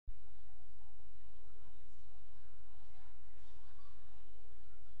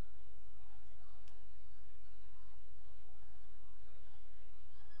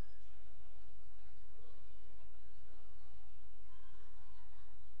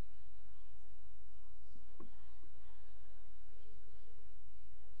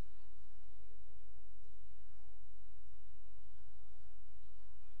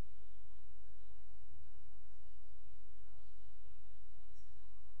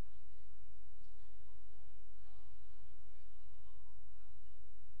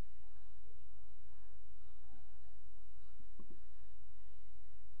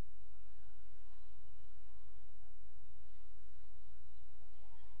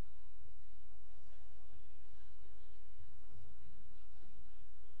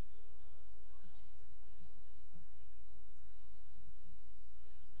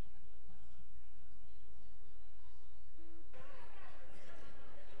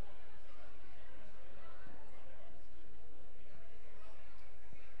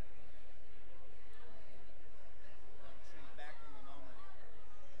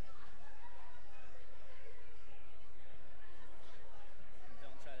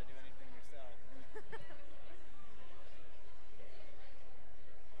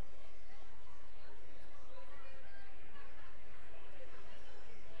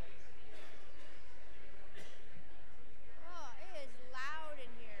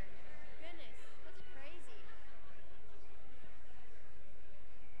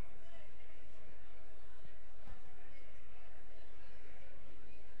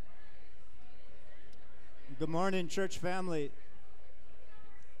morning, church family.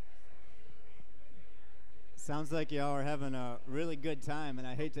 Sounds like y'all are having a really good time, and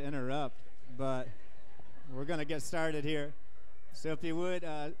I hate to interrupt, but we're going to get started here. So if you would,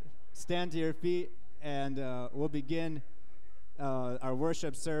 stand to your feet, and we'll begin our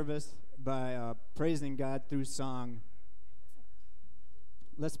worship service by praising God through song.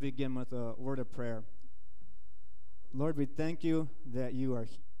 Let's begin with a word of prayer. Lord, we thank you that you are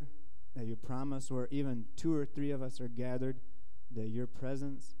here, that you promise where even 2 or 3 of us are gathered, that your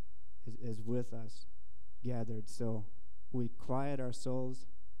presence is with us gathered. So we quiet our souls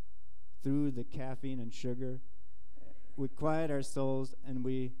through the caffeine and sugar. We quiet our souls, and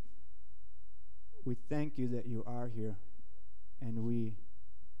we thank you that you are here, and we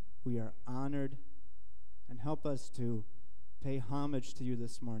are honored, and help us to pay homage to you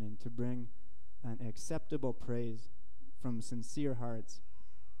this morning, to bring an acceptable praise from sincere hearts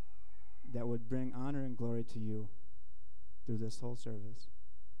that would bring honor and glory to you through this whole service.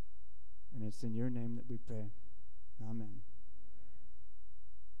 And it's in your name that we pray. Amen.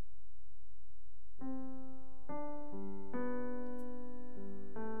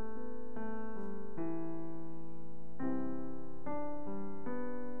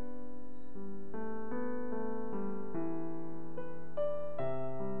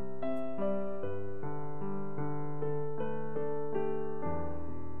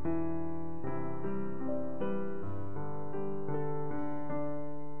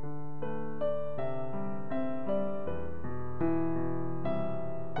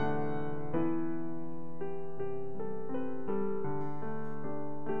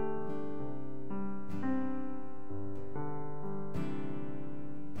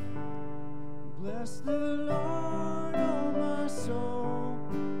 Bless the Lord, oh my soul,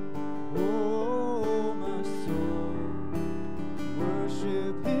 oh my soul,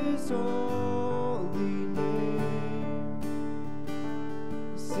 worship his holy name,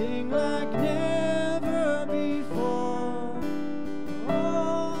 sing like never before,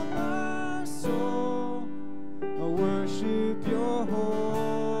 oh my soul, I worship your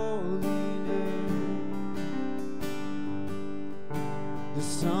holy name. The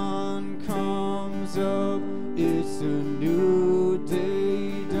sun comes up, it's a new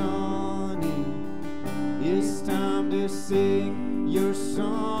day dawning. It's time to sing your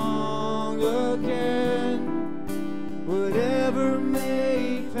song again. Whatever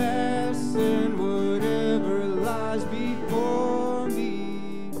may pass and whatever lies before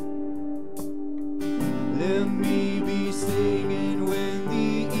me, let me be singing when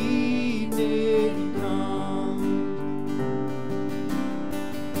the evening comes.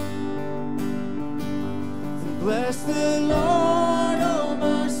 Bless the Lord, oh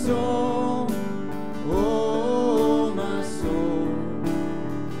my soul, oh my soul,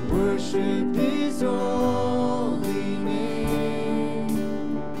 worship his holy name,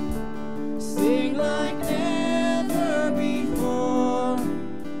 sing like never before,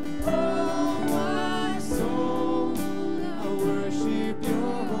 oh my soul, I worship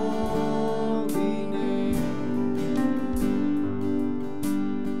your holy name.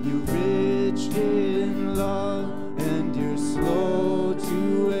 You're rich in love, and you're slow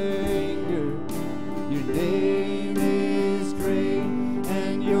to anger. Your name is great,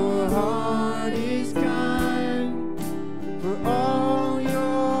 and your heart is kind. For all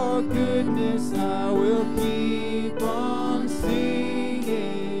your goodness, I will keep on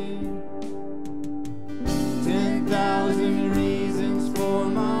singing. 10,000 reasons for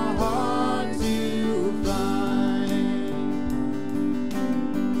my heart to find.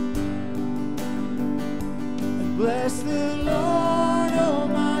 Bless the Lord, oh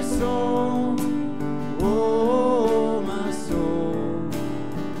my soul, oh my soul,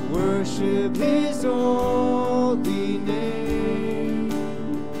 worship his holy name,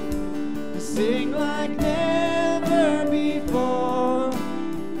 sing like never before,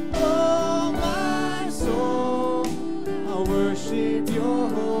 oh my soul, I worship your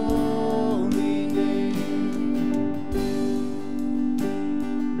holy name.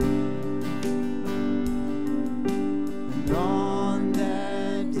 And on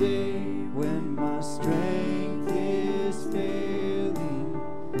that day when my strength is failing,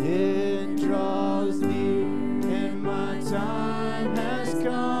 it draws near and my time has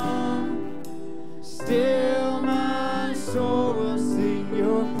come, still my soul will sing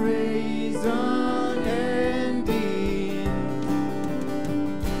your praise unending.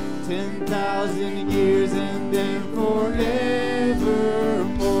 10,000 years and then forevermore,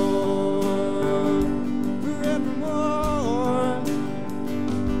 forevermore.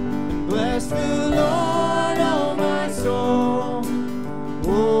 Bless the Lord, oh my soul,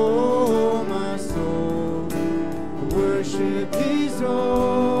 oh my soul,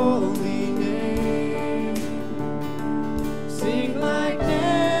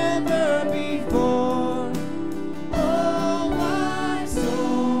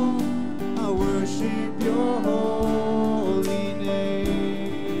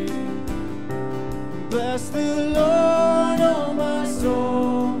 Bless the Lord, oh my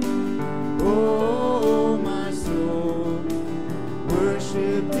soul. Oh, my soul.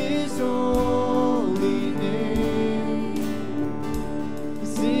 Worship His holy name.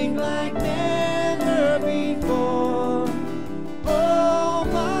 Sing like never before. Oh,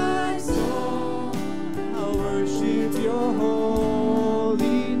 my soul. I worship your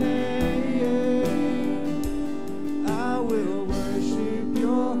holy name. I will worship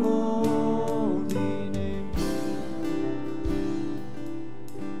your holy name.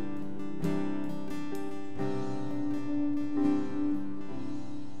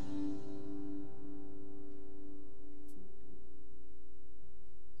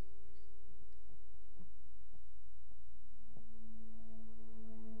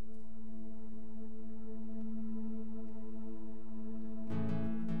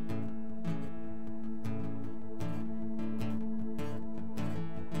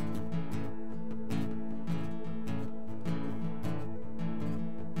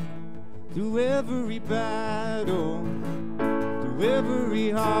 Through every battle, through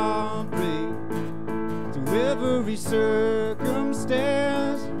every heartbreak, through every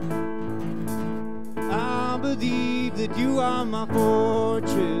circumstance, I believe that you are my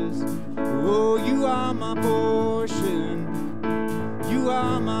fortress. Oh, you are my portion. You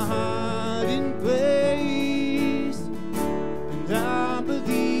are my hiding place. And I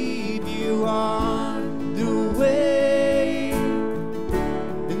believe you are the way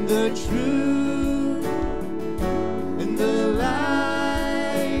and the truth and the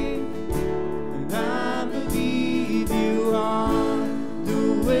life. And I believe you are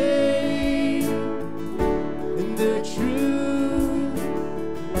the way and the truth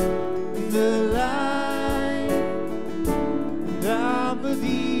and the life. And I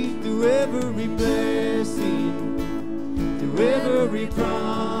believe through every blessing, through every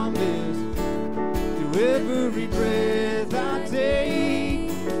promise, through every breath I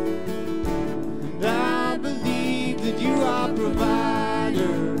take. And I believe that you are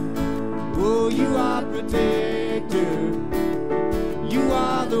provider. Oh, you are protector. You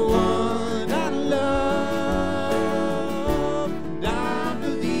are the one I love. And I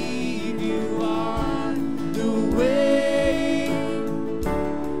believe you are the way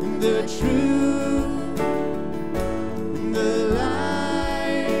and the truth and the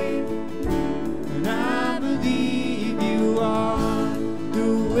life. And I believe you are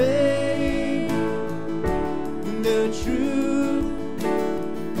the way and the truth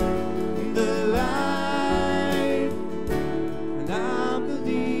and the life. And I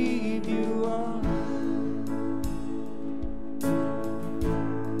believe you are.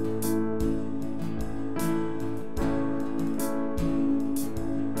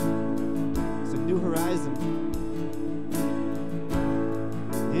 It's a new horizon.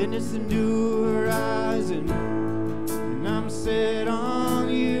 And it's a new horizon. And I'm set on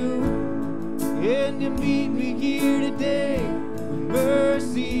you. And you meet me here today with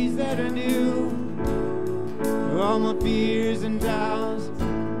mercies that are new. All my fears and doubts,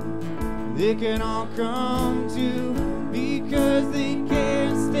 they can all come to, because they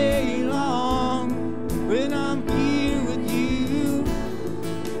can't stay long when I'm here with you.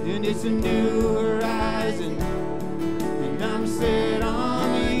 And it's a new horizon, and I'm set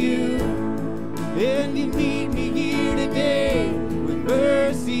on you. And you meet me here today with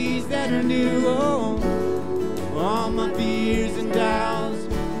mercies that are new. Oh, all my fears and doubts,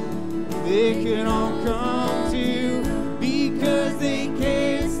 they can all come to, because they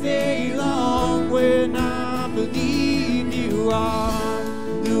can't stay long when I believe you are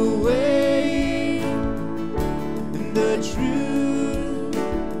the way and the truth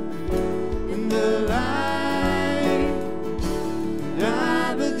and the life. And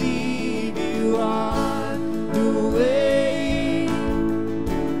I believe you are the way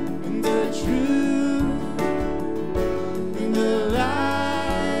and the truth and the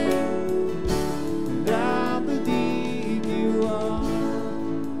life. And I believe you are.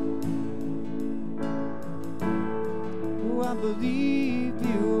 Oh, I believe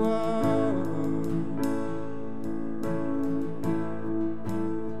you are.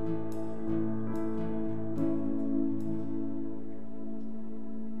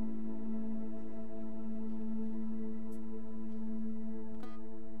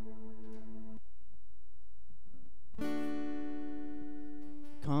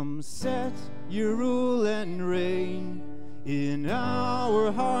 Come set your rule and reign in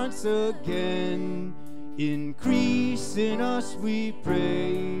our hearts again. Increase in us, we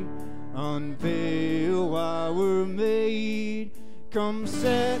pray. Unveil why we're made. Come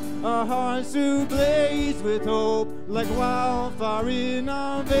set our hearts to blaze with hope, like wildfire in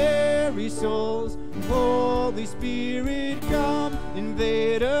our very souls. Holy Spirit, come,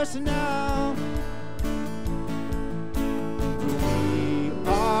 invade us now. We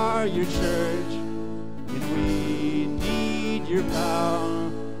are your church, and we need your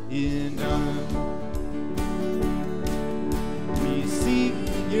power in us. We seek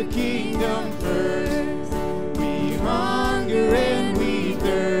your kingdom first. We hunger and we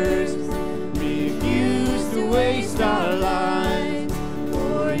thirst. Refuse to waste our lives,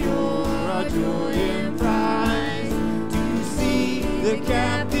 for you're our joy and prize. To see the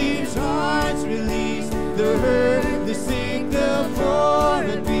captives' hearts released, the hurt, the sick, the poor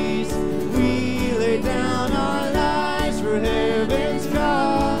at peace. We lay down our lives for heaven's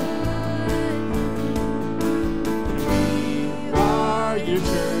cause. We are your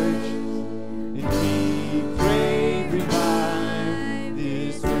church, and we pray revive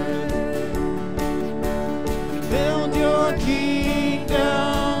this earth. Build your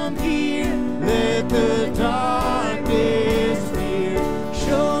kingdom here, let the darkness fear.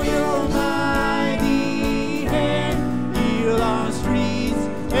 Show your mighty hand, heal our streets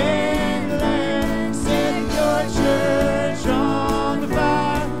and land. Set your church on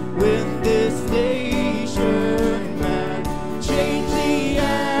fire, win this nation back. Change the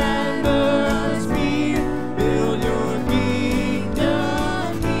atmosphere, build your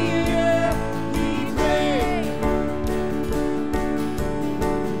kingdom here, we pray.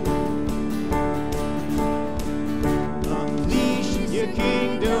 Unleash your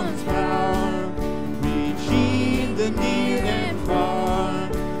kingdom's power, reaching the near and far.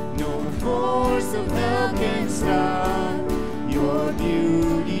 No force of hell can stop your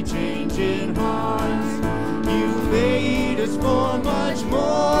beauty changing hearts. You made us for much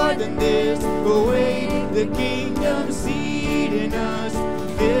more than this. Awake the kingdom seed in us.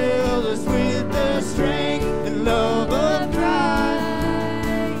 Fill us with the strength and love of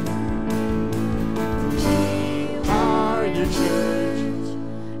Christ. We are your church,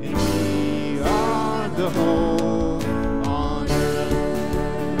 and we are the hope on earth.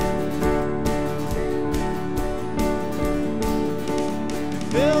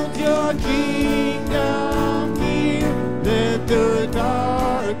 Build your kingdom here, let the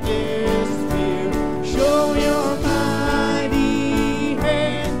darkness fear. Show your mighty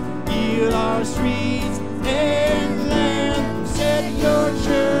hand, heal our streets and land. Set your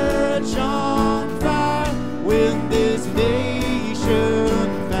church on fire, win this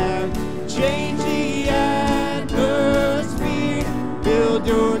nation back. Change the atmosphere, build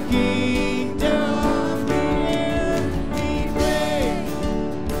your kingdom here, we pray.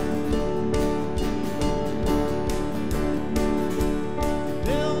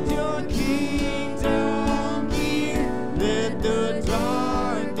 Build your kingdom here, let the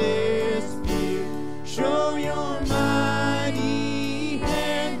darkness fear. Show your mighty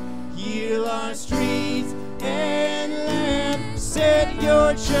hand, heal our streets and land. Set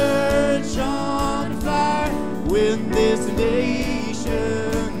your church on fire, win this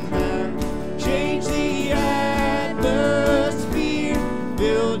nation back. Change the atmosphere,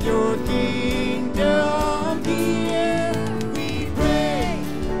 build your kingdom here, we pray.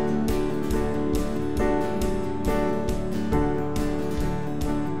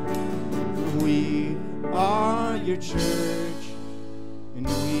 We are your church, and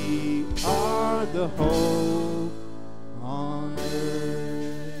we are the hope on earth.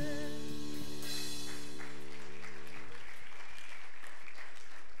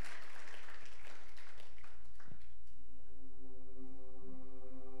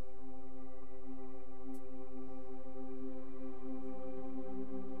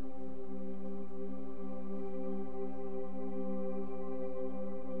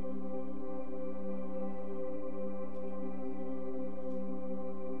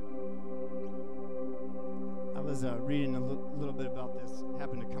 I was reading a little bit about this.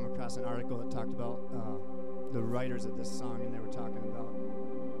 Happened to come across an article that talked about the writers of this song, and they were talking about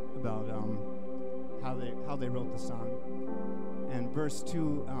how they wrote the song. And verse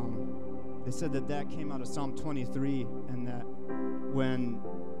 2, they said that came out of Psalm 23, and that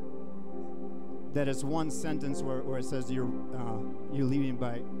it's one sentence where it says you're leading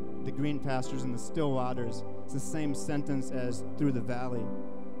by the green pastures and the still waters. It's the same sentence as through the valley,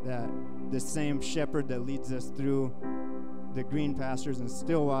 that the same shepherd that leads us through the green pastures and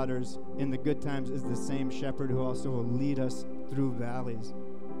still waters in the good times is the same shepherd who also will lead us through valleys.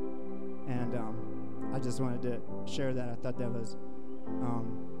 And I just wanted to share that. I thought that was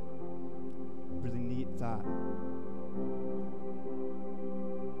really neat thought.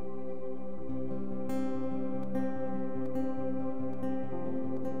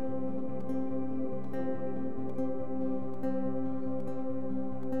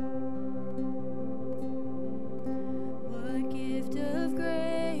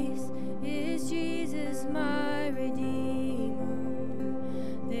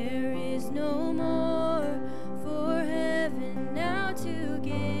 to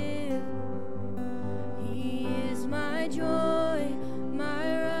give. He is my joy,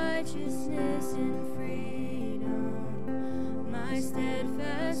 my righteousness and freedom, my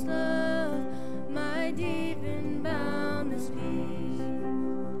steadfast love, my deep and boundless peace.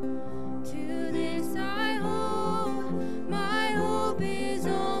 To this I hold, my hope is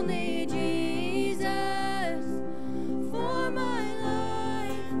only Jesus, for my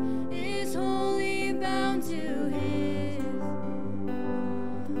life is wholly bound to His.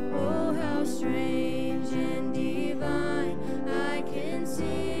 Oh, how strange and divine, I can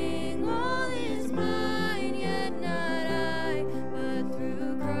sing all is mine, yet not I, but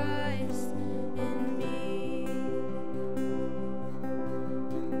through Christ in me.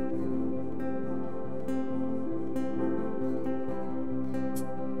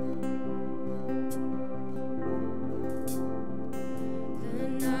 The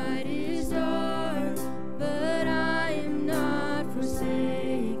night is dark, but I am not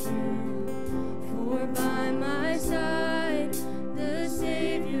forsaken, for by my side the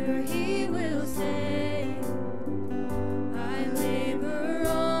Savior He will save. I labor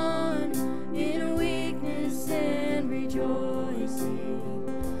on in weakness and rejoicing,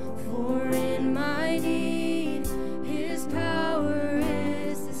 for in my need His power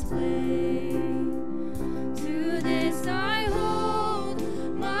is displayed. To this I hold,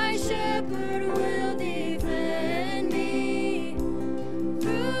 my shepherd will defend me.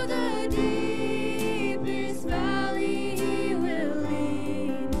 Through the deepest valley He will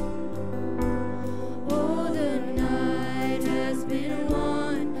lead. Oh, the night has been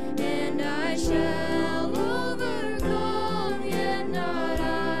won, and I shall overcome, yet not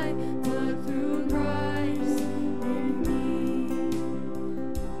I, but through Christ in me.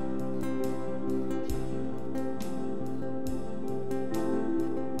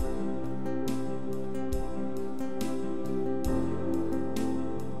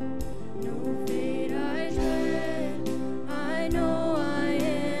 No fate I dread, I know I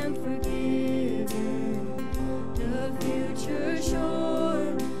am forgiven. The future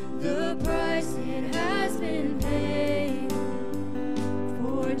sure, the price it has been paid.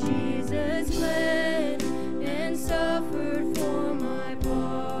 For Jesus bled and suffered for my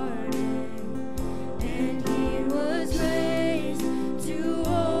pardon, and He was raised to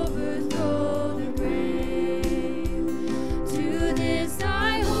overthrow the grave. To this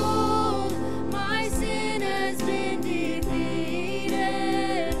I hold, my sin has been defeated.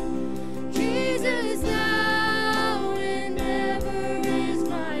 Jesus now and ever is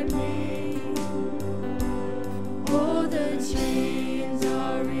my plea. Oh, the chains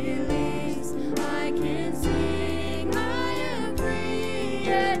are released.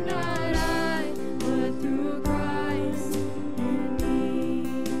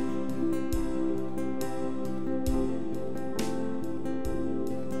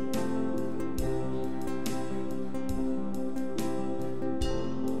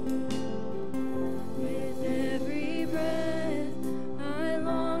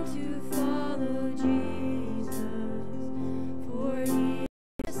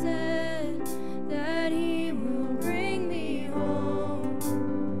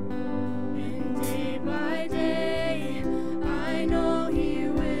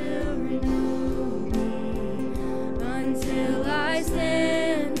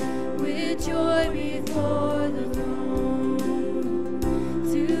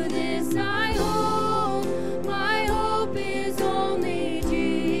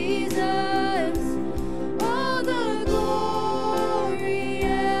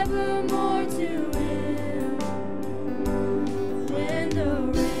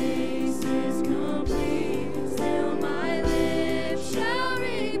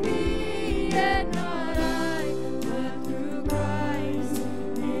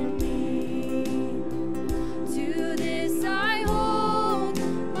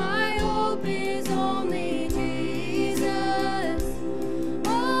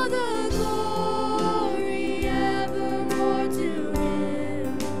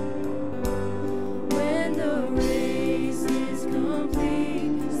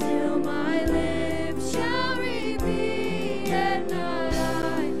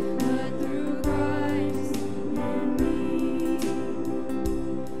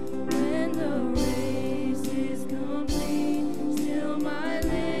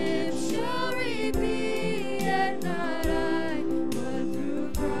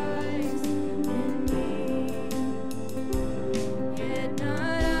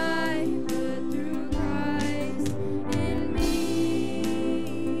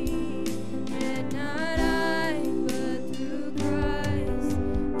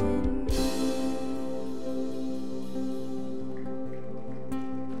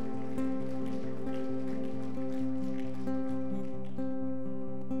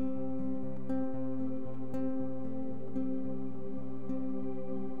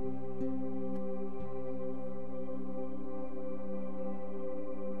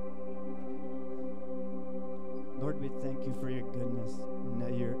 thank you for your goodness and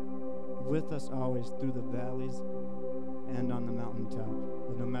that you're with us always through the valleys and on the mountaintop.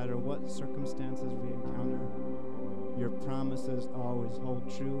 That no matter what circumstances we encounter, your promises always hold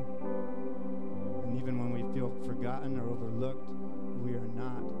true. And even when we feel forgotten or overlooked, we are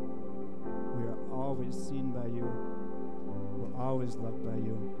not. We are always seen by you. We're always loved by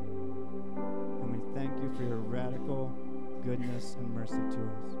you. And we thank you for your radical goodness and mercy to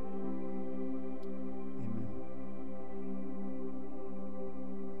us. Amen.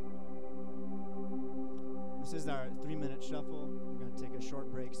 This is our 3-minute shuffle. We're going to take a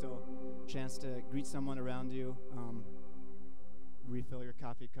short break, so chance to greet someone around you, refill your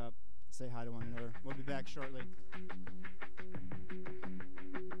coffee cup, say hi to one another. We'll be back shortly.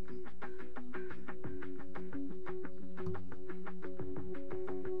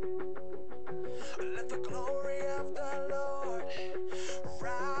 Let the glory of the Lord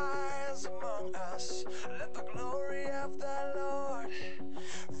rise among us. Let the glory of the Lord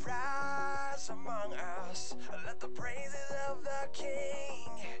rise among us. Let the praises of the King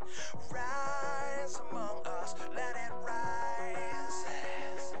rise among us. Let it rise.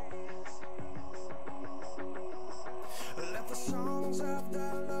 Let the songs of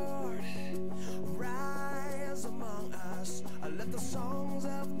the Lord rise among us. Let the songs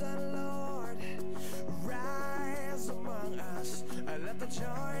of the Lord rise among us. Let the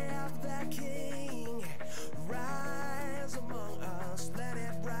joy of the King rise among us. Let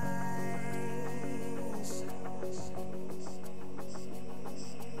it rise.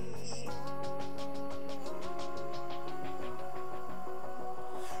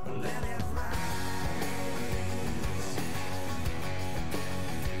 Let it rise.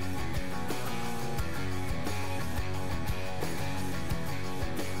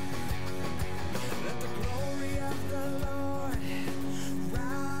 Let the glory of the Lord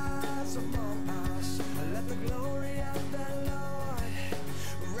rise among us. Let the glory of the Lord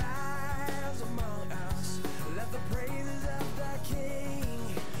rise among us. Let the praises of the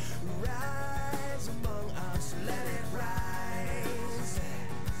King rise among us. Let it rise.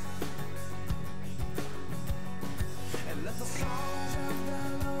 And let the songs of the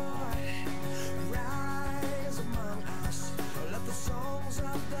Lord rise among us. Let the songs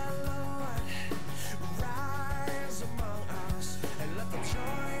of the Lord rise among us. And let the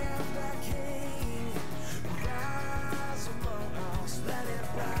joy of the King rise among us. Let it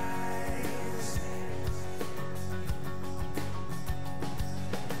rise.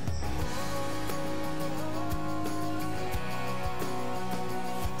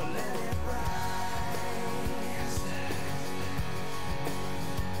 Let it rise.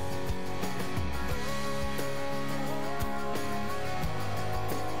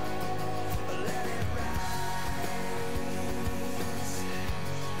 Let it rise. Let it rise.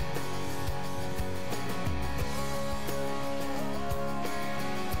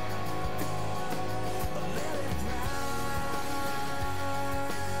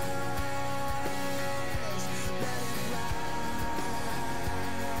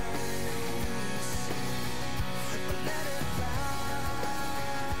 Let it rise. Let it rise.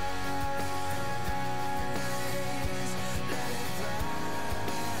 Let it rise. Let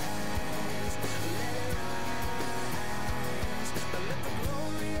it rise. Let the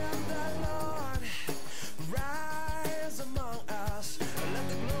glory of the Lord rise among us. Let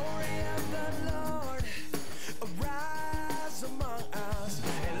the glory of the Lord rise among us.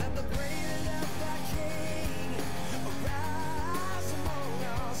 And let the praises of the King rise among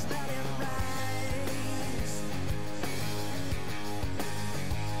us. Let it rise.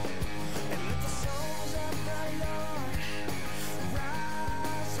 And let the songs of the Lord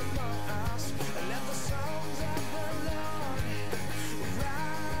rise among us. And let the songs of the Lord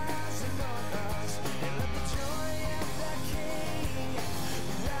rise among us. And let the joy of the King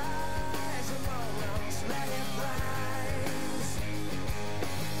rise among us. Let it rise.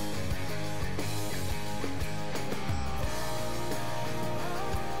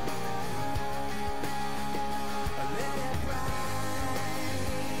 Let it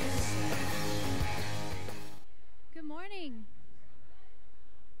rise. Good morning.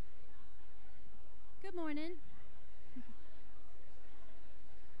 Good morning.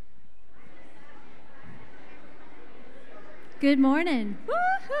 Good morning.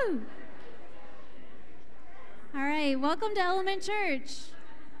 Woohoo! All right, welcome to Element Church.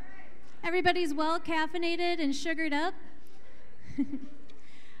 Everybody's well caffeinated and sugared up.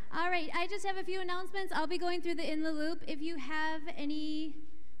 All right, I just have a few announcements. I'll be going through the In the Loop. If you have any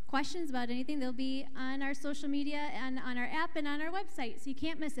questions about anything, they'll be on our social media and on our app and on our website, so you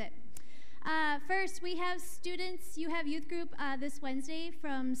can't miss it. First, we have students. You have youth group this Wednesday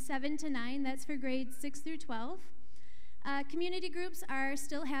from 7 to 9. That's for grades 6 through 12. Community groups are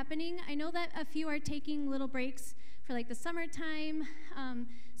still happening. I know that a few are taking little breaks for like the summertime.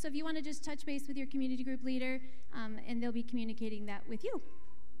 So if you want to just touch base with your community group leader, and they'll be communicating that with you.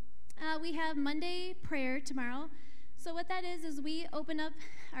 We have Monday prayer tomorrow. So what that is we open up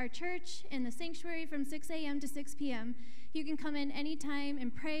our church in the sanctuary from 6 a.m. to 6 p.m. You can come in anytime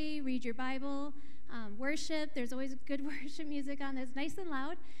and pray, read your Bible, worship. There's always good worship music on that's nice and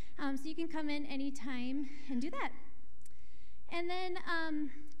loud. So you can come in anytime and do that. And then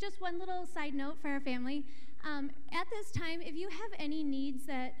just one little side note for our family. At this time, if you have any needs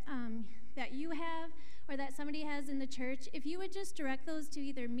that you have or that somebody has in the church, if you would just direct those to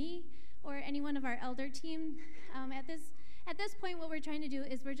either me or any one of our elder team. At this point, what we're trying to do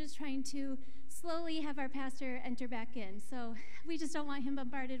is we're just trying to slowly have our pastor enter back in. So we just don't want him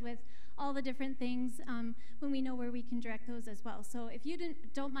bombarded with all the different things when we know where we can direct those as well. So if you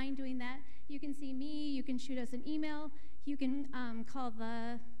don't mind doing that, you can see me, you can shoot us an email, you can call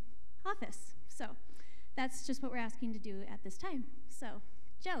the office. So that's just what we're asking to do at this time. So,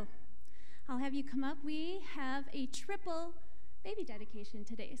 Joe, I'll have you come up. We have a triple baby dedication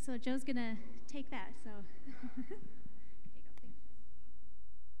today, so Joe's going to take that. So, here you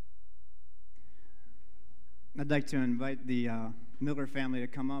go. I'd like to invite the Miller family to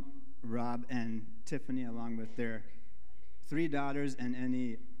come up, Rob and Tiffany, along with their 3 daughters and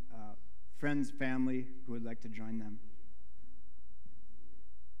any friends, family who would like to join them.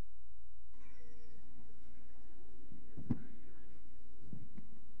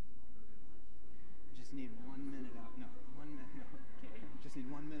 Just need 1 minute out. No, 1 minute. No. Okay. Just need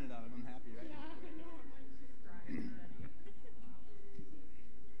 1 minute out of them. I'm happy, right? Yeah, I know. I'm like crying already.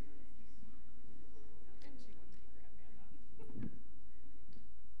 And she wanted to keep her headband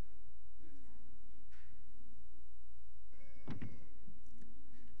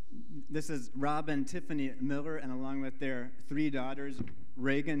on. This is Rob and Tiffany Miller, and along with their 3 daughters,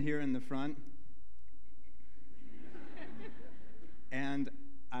 Reagan here in the front. And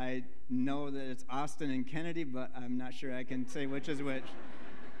I know that it's Austin and Kennedy, but I'm not sure I can say which is which. This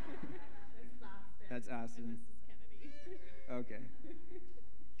is Austin. That's Austin. And this is Kennedy. Okay.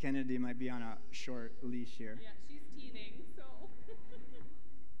 Kennedy might be on a short leash here. Yeah, she's teething, so.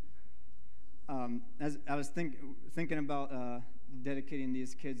 As I was thinking about dedicating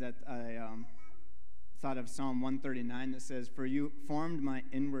these kids, I thought of Psalm 139 that says, "For you formed my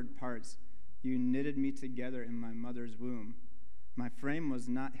inward parts. You knitted me together in my mother's womb. My frame was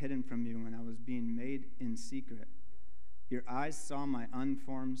not hidden from you when I was being made in secret. Your eyes saw my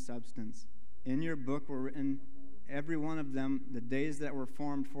unformed substance. In your book were written, every one of them, the days that were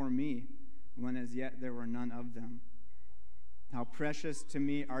formed for me, when as yet there were none of them. How precious to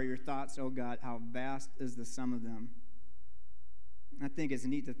me are your thoughts, O God, how vast is the sum of them." I think it's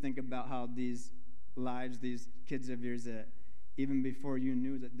neat to think about how these lives, these kids of yours, that even before you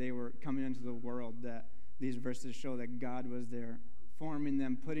knew that they were coming into the world, that these verses show that God was there forming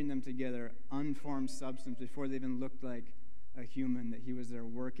them, putting them together, unformed substance before they even looked like a human, that he was there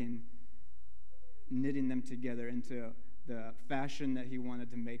working, knitting them together into the fashion that he wanted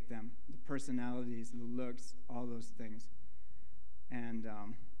to make them, the personalities, the looks, all those things. And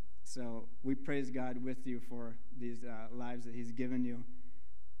so we praise God with you for these lives that he's given you.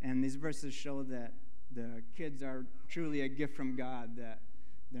 And these verses show that the kids are truly a gift from God, that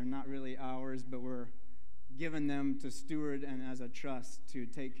they're not really ours, but we're given them to steward and as a trust to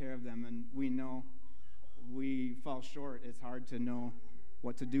take care of them. And we know we fall short. It's hard to know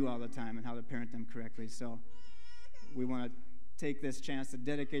what to do all the time and how to parent them correctly. So we want to take this chance to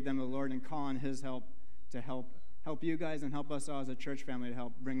dedicate them to the Lord and call on his help to help you guys and help us all as a church family to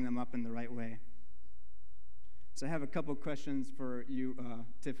help bring them up in the right way. So I have a couple questions for you,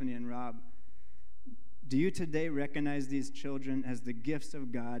 Tiffany and Rob. Do you today recognize these children as the gifts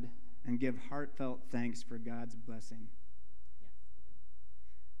of God and give heartfelt thanks for God's blessing? Yes,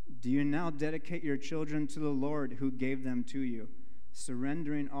 we do. Do you now dedicate your children to the Lord who gave them to you,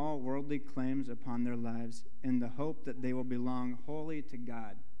 surrendering all worldly claims upon their lives in the hope that they will belong wholly to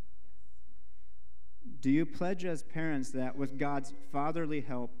God? Do you pledge as parents that with God's fatherly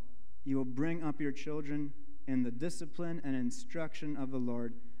help, you will bring up your children in the discipline and instruction of the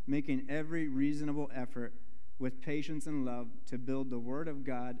Lord, making every reasonable effort with patience and love to build the Word of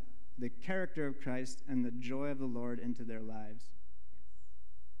God, the character of Christ, and the joy of the Lord into their lives?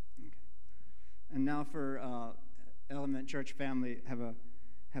 Yes. Okay. And now for Element Church family, have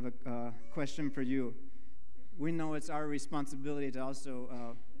a question for you. We know it's our responsibility to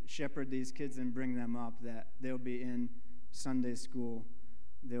also shepherd these kids and bring them up, that they'll be in Sunday school,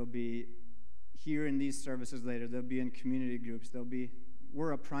 they'll be here in these services later, they'll be in community groups,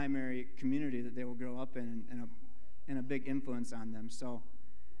 we're a primary community that they will grow up in, and a big influence on them. So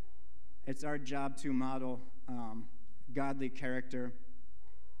it's our job to model godly character,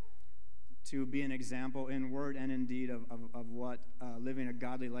 to be an example in word and in deed of what living a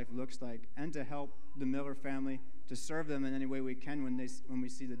godly life looks like, and to help the Miller family, to serve them in any way we can when we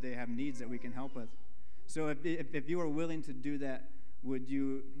see that they have needs that we can help with. So if you are willing to do that, would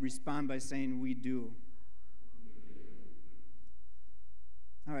you respond by saying, "We do"?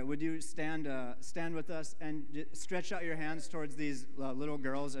 All right, would you stand with us and stretch out your hands towards these little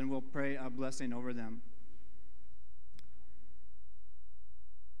girls, and we'll pray a blessing over them.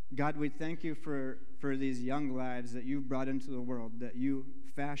 God, we thank you for these young lives that you've brought into the world, that you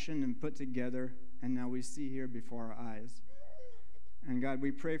fashioned and put together, and now we see here before our eyes. And God,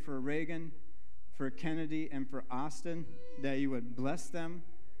 we pray for Reagan, for Kennedy, and for Austin, that you would bless them.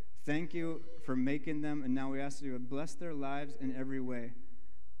 Thank you for making them, and now we ask that you would bless their lives in every way,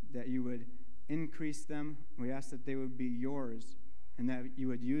 that you would increase them. We ask that they would be yours, and that you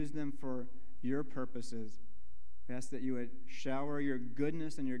would use them for your purposes. We ask that you would shower your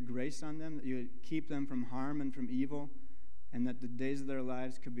goodness and your grace on them, that you would keep them from harm and from evil, and that the days of their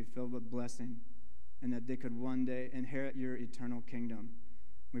lives could be filled with blessing, and that they could one day inherit your eternal kingdom.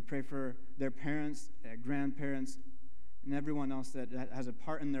 We pray for their parents, grandparents, and everyone else that has a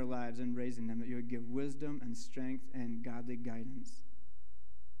part in their lives in raising them, that you would give wisdom and strength and godly guidance.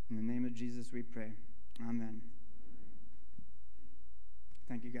 In the name of Jesus we pray. Amen.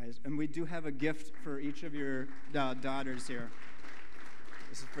 Thank you, guys. And we do have a gift for each of your daughters here.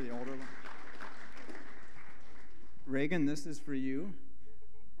 This is for the older one. Reagan, this is for you.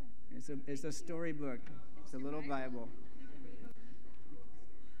 It's a storybook. It's a little Bible.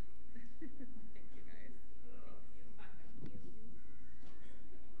 Thank you, guys.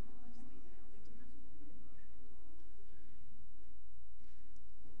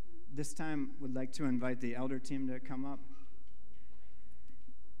 This time, would like to invite the elder team to come up.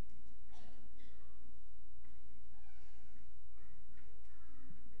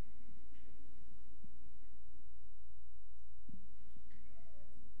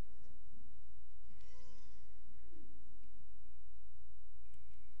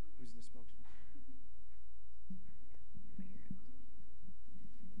 Who's the spokesman?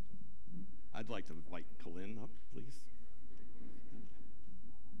 I'd like to invite Colin up, please.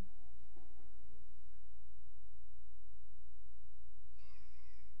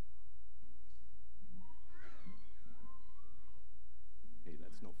 Hey,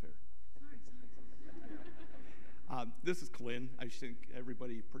 that's no fair. This is Colin. I think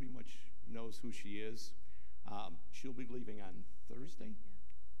everybody pretty much knows who she is. She'll be leaving on Thursday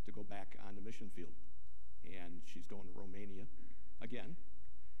to go back on the mission field. And she's going to Romania again.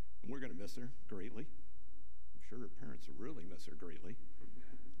 And we're going to miss her greatly. I'm sure her parents will really miss her greatly.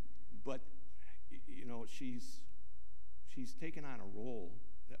 But, you know, she's taken on a role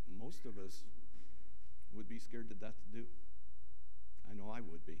that most of us would be scared to death to do. I know I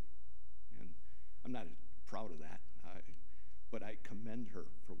would be. And I'm not proud of that. But I commend her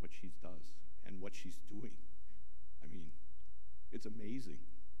for what she does and what she's doing. I mean, it's amazing.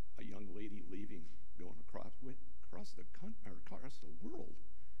 A young lady leaving, going across the country, or across the world,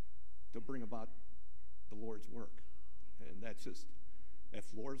 to bring about the Lord's work. And that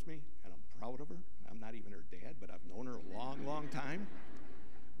floors me, and I'm proud of her. I'm not even her dad, but I've known her a long, long time.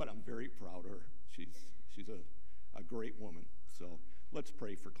 But I'm very proud of her. She's a great woman. So let's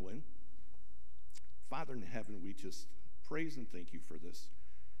pray for Colin. Father in heaven, we just praise and thank you for this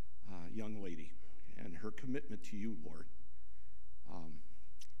young lady and her commitment to you, Lord.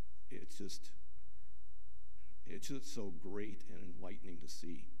 It's just so great and enlightening to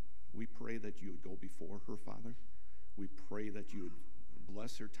see. We pray that you would go before her, Father. We pray that you would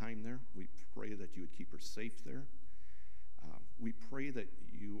bless her time there. We pray that you would keep her safe there. We pray that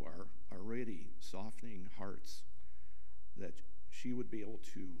you are already softening hearts, that she would be able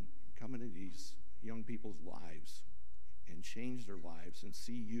to come into these young people's lives and change their lives and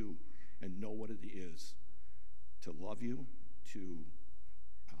see you and know what it is to love you, to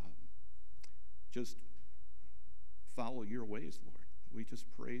just follow your ways, Lord. We just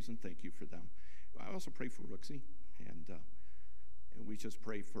praise and thank you for them. I also pray for Rooksy, and we just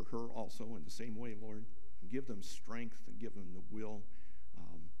pray for her also in the same way, Lord. Give them strength and give them the will.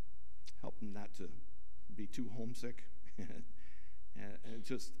 Help them not to be too homesick and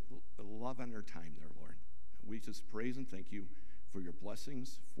just love on their time there, Lord. We just praise and thank you for your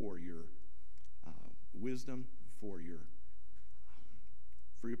blessings, for your wisdom, for your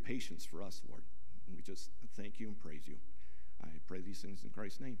patience for us, Lord. And we just thank you and praise you. I pray these things in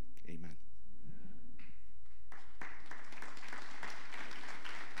Christ's name. Amen.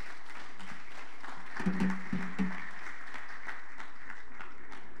 Amen.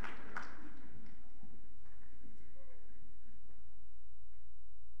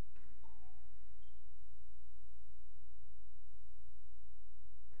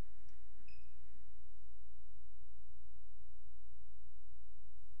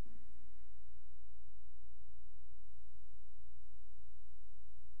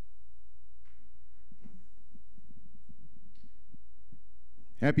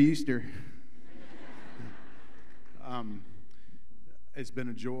 Happy Easter. It's been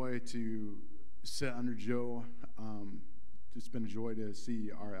a joy to sit under Joe. It's been a joy to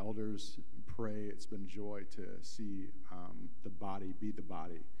see our elders pray. It's been a joy to see the body be the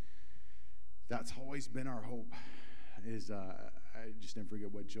body. That's always been our hope. I just didn't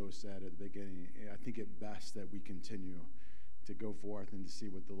forget what Joe said at the beginning. I think it best that we continue to go forth and to see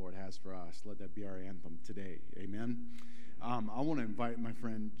what the Lord has for us. Let that be our anthem today. Amen. I want to invite my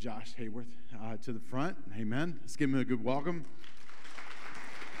friend Josh Heyworth to the front. Amen. Let's give him a good welcome.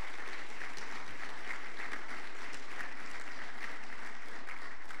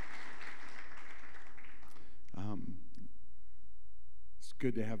 It's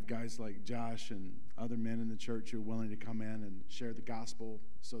good to have guys like Josh and other men in the church who are willing to come in and share the gospel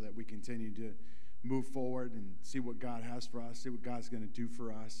so that we continue to move forward and see what God has for us, see what God's going to do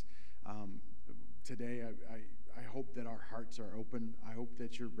for us. Today, I hope that our hearts are open. I hope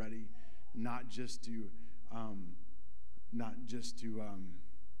that you're ready, not just to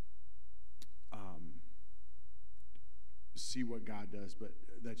see what God does, but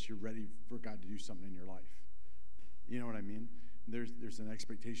that you're ready for God to do something in your life. You know what I mean? There's an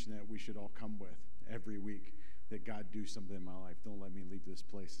expectation that we should all come with every week, that God do something in my life. Don't let me leave this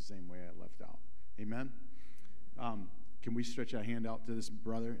place the same way I left out. Amen? Can we stretch our hand out to this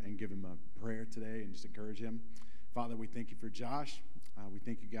brother and give him a prayer today and just encourage him? Father, we thank you for Josh. We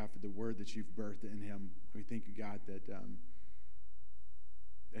thank you, God, for the word that you've birthed in him. We thank you, God, that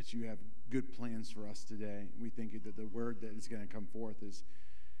you have good plans for us today. We thank you that the word that is going to come forth is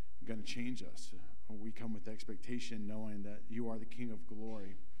going to change us. We come with expectation, knowing that you are the King of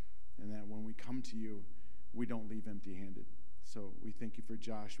glory, and that when we come to you, we don't leave empty-handed. So we thank you for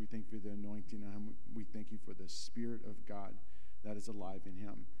Josh. We thank you for the anointing on him. We thank you for the Spirit of God that is alive in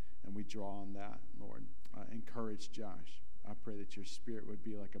him, and we draw on that, Lord. Encourage Josh. I pray that your Spirit would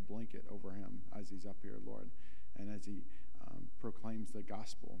be like a blanket over him as he's up here, Lord, and as he proclaims the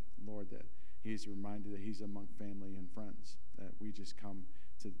gospel, Lord, that he's reminded that he's among family and friends, that we just come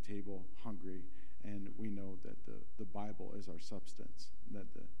to the table hungry, and we know that the Bible is our substance, that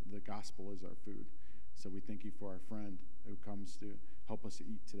the gospel is our food. So we thank you for our friend who comes to help us to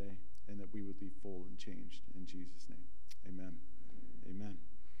eat today, and that we would be full and changed. In Jesus' name, amen. Amen.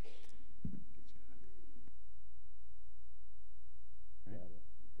 Right.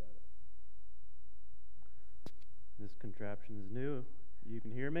 Got it. This contraption is new. You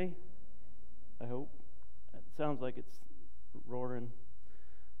can hear me? I hope. It sounds like it's roaring.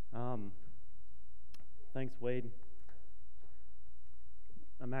 Thanks, Wade.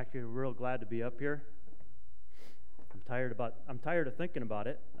 I'm actually real glad to be up here. I'm tired of thinking about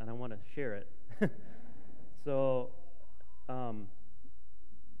it, and I want to share it. So,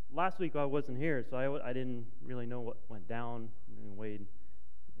 last week I wasn't here, so I didn't really know what went down. And Wade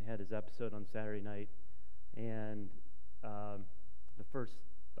had his episode on Saturday night, and the first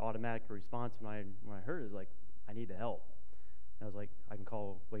automatic response when I heard it was like, I need the help. And I was like, I can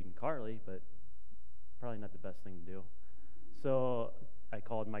call Wade and Carly, but probably not the best thing to do. So I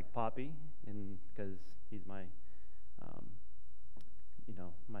called Mike Poppy, and because he's my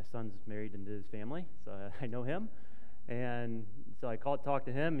my son's married into his family, so I know him. And so I talked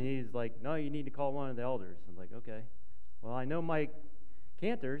to him, and he's like, no, you need to call one of the elders. I'm like, okay. Well, I know Mike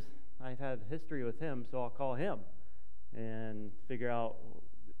Cantors. I've had history with him, so I'll call him and figure out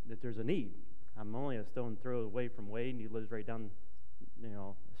that there's a need. I'm only a stone throw away from Wade, and he lives right down,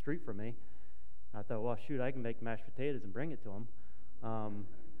 the street from me. I thought, well, shoot, I can make mashed potatoes and bring it to him. And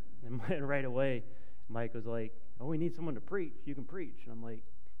right away, Mike was like, oh, we need someone to preach. You can preach. And I'm like,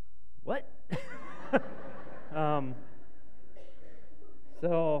 what?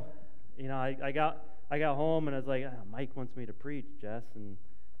 So, I got home, and I was like, oh, Mike wants me to preach, Jess. And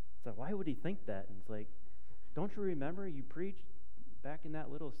it's like, why would he think that? And it's like, don't you remember you preached back in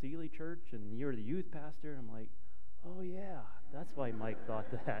that little Sealy church, and you were the youth pastor? And I'm like, oh, yeah, that's why Mike thought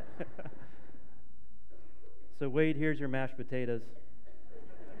that. So, Wade, here's your mashed potatoes.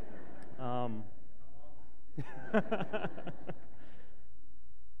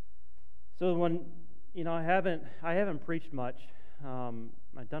 So when I haven't preached much.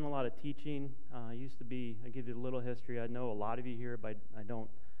 I've done a lot of teaching. I give you a little history. I know a lot of you here, but I don't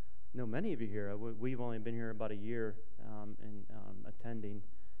know many of you here. We've only been here about a year attending,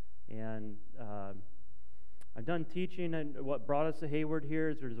 and I've done teaching. And what brought us to Heyworth here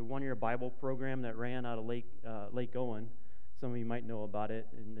is there's a one-year Bible program that ran out of Lake Owen. Some of you might know about it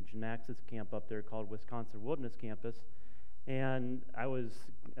in the gymnastics camp up there called Wisconsin Wilderness Campus. And I was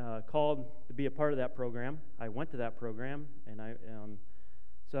called to be a part of that program. I went to that program, and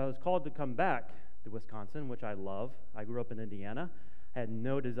so I was called to come back to Wisconsin, which I love. I grew up in Indiana. I had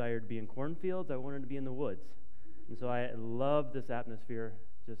no desire to be in cornfields. I wanted to be in the woods. And so I love this atmosphere,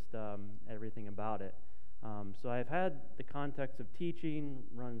 just everything about it. So I've had the context of teaching,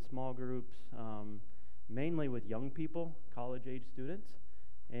 run small groups, mainly with young people, college-age students,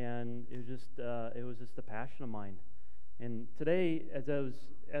 and it was just a passion of mine. And today, as I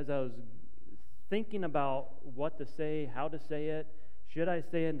was thinking about what to say, how to say it, should I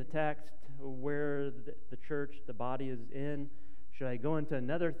say in the text where the church, the body is in? Should I go into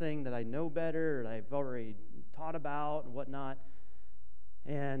another thing that I know better, or I've already taught about and whatnot?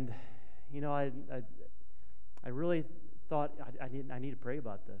 And I really thought I need to pray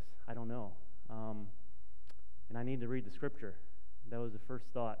about this. I don't know, and I need to read the scripture. That was the first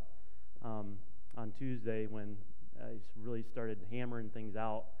thought on Tuesday when I really started hammering things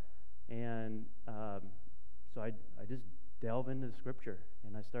out, and so I just delve into the scripture,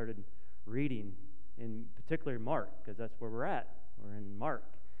 and I started reading, in particular Mark, because that's where we're at. We're in Mark,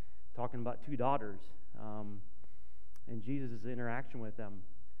 talking about two daughters, and Jesus' interaction with them.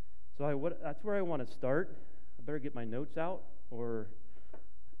 So that's where I want to start. I better get my notes out, or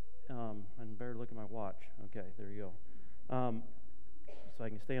I better look at my watch. Okay, there you go. So I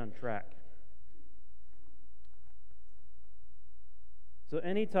can stay on track. So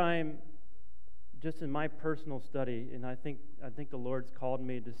anytime, just in my personal study, and I think the Lord's called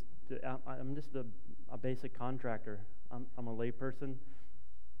me I'm just a basic contractor. I'm a lay person.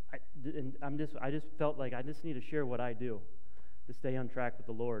 I just felt like I just need to share what I do to stay on track with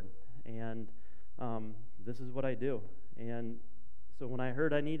the Lord, and this is what I do. And so when I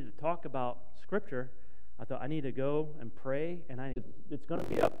heard I needed to talk about Scripture, I thought I need to go and pray, and it's going to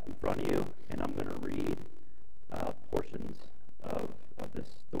be up in front of you, and I'm going to read portions of this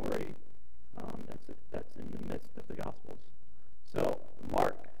story that's in the midst of the Gospels. So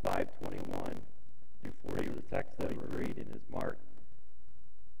Mark 5:21 through 40, the text that we're reading is Mark,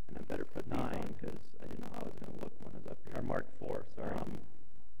 and I better put 9 because I didn't know how I was going to look when I was up here. Or Mark 4, sorry.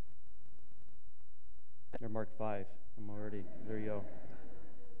 Or Mark 5. I'm already, there you go.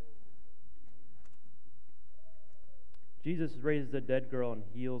 Jesus raises a dead girl and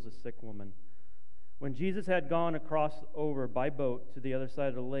heals a sick woman. When Jesus had gone across over by boat to the other side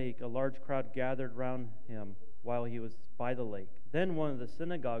of the lake, a large crowd gathered round him while he was by the lake. Then one of the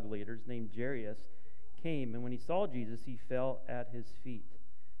synagogue leaders, named Jairus, came, and when he saw Jesus, he fell at his feet.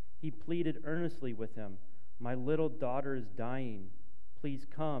 He pleaded earnestly with him, "My little daughter is dying. Please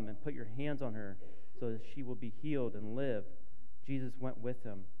come and put your hands on her so that she will be healed and live." Jesus went with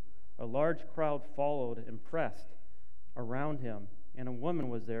him. A large crowd followed and pressed around him, and a woman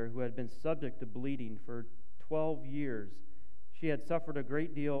was there who had been subject to bleeding for 12 years. She had suffered a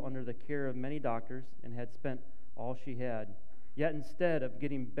great deal under the care of many doctors and had spent all she had. Yet instead of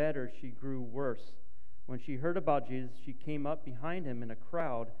getting better, she grew worse. When she heard about Jesus, she came up behind him in a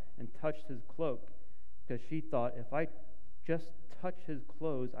crowd and touched his cloak, because she thought, "If I just touch his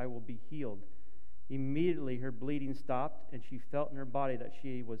clothes, I will be healed." Immediately her bleeding stopped, and she felt in her body that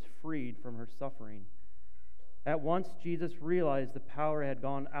she was freed from her suffering. At once Jesus realized the power had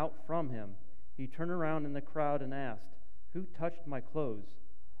gone out from him. He turned around in the crowd and asked, "Who touched my clothes?"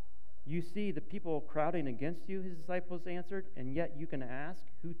 "You see the people crowding against you," his disciples answered, "and yet you can ask,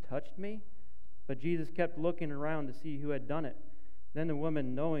 'Who touched me?'" But Jesus kept looking around to see who had done it. Then the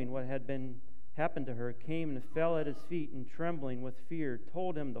woman, knowing what had happened to her, came and fell at his feet, and trembling with fear,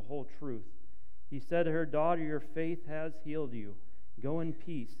 told him the whole truth. He said to her, "Daughter, your faith has healed you. Go in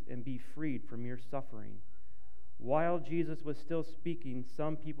peace and be freed from your suffering." While Jesus was still speaking,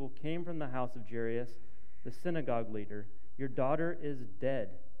 some people came from the house of Jairus, the synagogue leader. "Your daughter is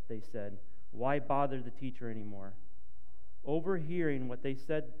dead," they said. "Why bother the teacher anymore?" Overhearing what they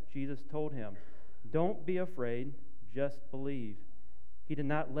said, Jesus told him, "Don't be afraid, just believe." He did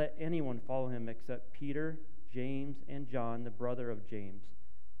not let anyone follow him except Peter, James, and John, the brother of James.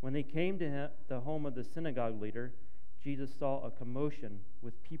 When they came to the home of the synagogue leader, Jesus saw a commotion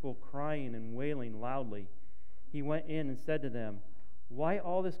with people crying and wailing loudly. He went in and said to them, "Why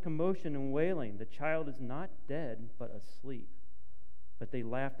all this commotion and wailing? The child is not dead, but asleep." But they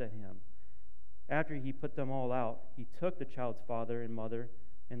laughed at him. After he put them all out, he took the child's father and mother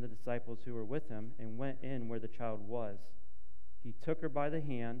and the disciples who were with him and went in where the child was. He took her by the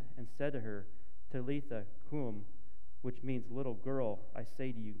hand and said to her, "Talitha cum," which means, "Little girl, I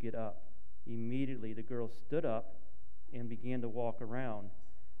say to you, get up." Immediately the girl stood up and began to walk around.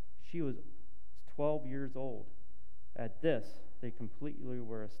 She was 12 years old. At this, they completely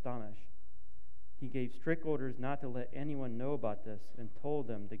were astonished. He gave strict orders not to let anyone know about this and told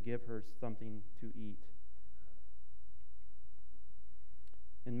them to give her something to eat.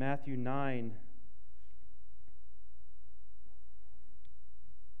 In Matthew 9,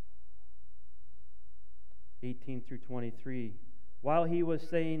 18 through 23. While he was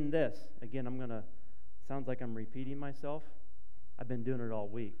saying this, again, sounds like I'm repeating myself. I've been doing it all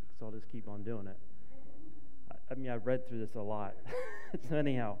week, so I'll just keep on doing it. I've read through this a lot. So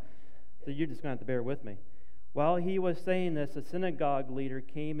anyhow, so you're just going to have to bear with me. While he was saying this, a synagogue leader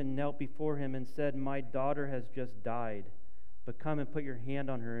came and knelt before him and said, "My daughter has just died, but come and put your hand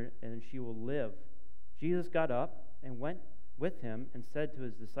on her, and she will live." Jesus got up and went with him and said to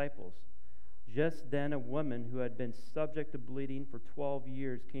his disciples. Just then a woman who had been subject to bleeding for 12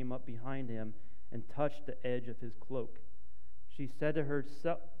 years came up behind him and touched the edge of his cloak. She said to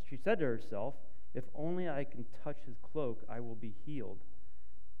herself, "If only I can touch his cloak, I will be healed."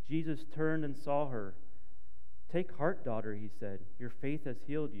 Jesus turned and saw her. "Take heart, daughter," he said. "Your faith has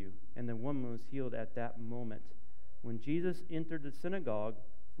healed you." And the woman was healed at that moment. When Jesus entered the synagogue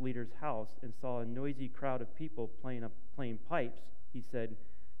leader's house and saw a noisy crowd of people playing pipes, he said,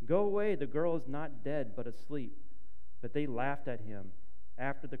 "Go away, the girl is not dead, but asleep." But they laughed at him.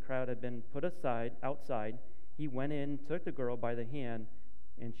 After the crowd had been put outside, he went in, took the girl by the hand,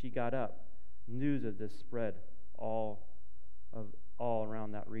 and she got up. News of this spread all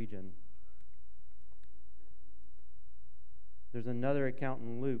around that region. There's another account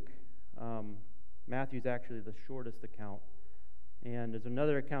in Luke. Matthew's actually the shortest account. And there's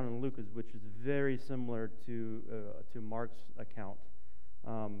another account in Luke which is very similar to Mark's account.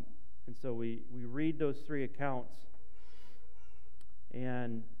 And so we read those three accounts,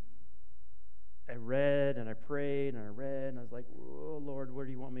 and I read and I prayed and I read, and I was like, "Oh, Lord, where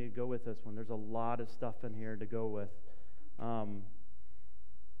do you want me to go with this one?" There's a lot of stuff in here to go with.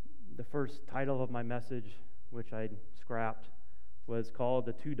 The first title of my message, which I scrapped, was called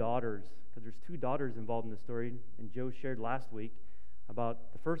 "The Two Daughters," because there's two daughters involved in the story, and Joe shared last week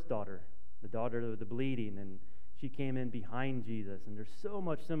about the first daughter, the daughter of the bleeding, and she came in behind Jesus, and there's so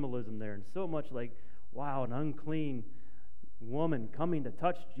much symbolism there, and so much like, wow, an unclean woman coming to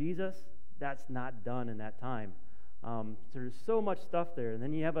touch Jesus, that's not done in that time. So there's so much stuff there, and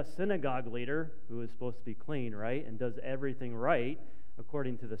then you have a synagogue leader who is supposed to be clean, right, and does everything right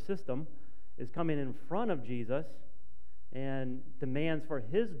according to the system, is coming in front of Jesus and demands for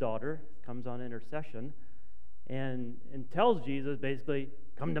his daughter, comes on intercession, and tells Jesus basically,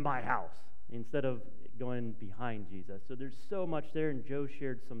 "Come to my house," instead of going behind Jesus. So there's so much there, and Joe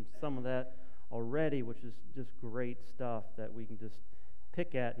shared some of that already, which is just great stuff that we can just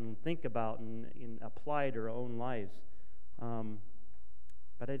pick at and think about and apply to our own lives.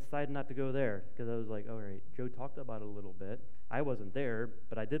 But I decided not to go there because I was like, all right, Joe talked about it a little bit. I wasn't there,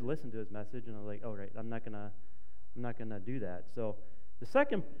 but I did listen to his message, and I was like, all right, I'm not gonna do that. So the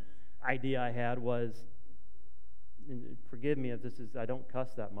second idea I had was, and forgive me if I don't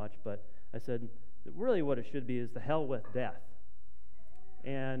cuss that much, but I said, really what it should be is the hell with death.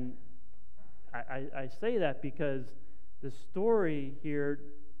 And I say that because the story here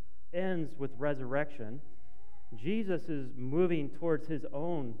ends with resurrection. Jesus is moving towards his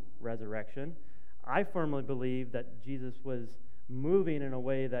own resurrection. I firmly believe that Jesus was moving in a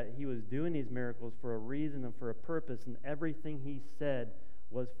way that he was doing these miracles for a reason and for a purpose, and everything he said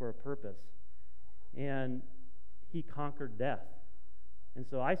was for a purpose. And he conquered death. And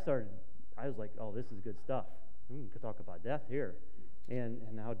so I was like, oh, this is good stuff. We can talk about death here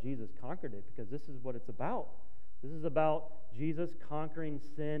and how Jesus conquered it, because this is what it's about. This is about Jesus conquering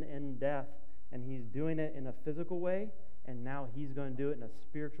sin and death, and he's doing it in a physical way, and now he's going to do it in a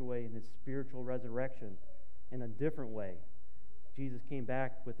spiritual way, in his spiritual resurrection, in a different way. Jesus came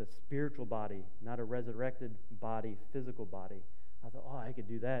back with a spiritual body, not a resurrected body, physical body. I thought, oh, I could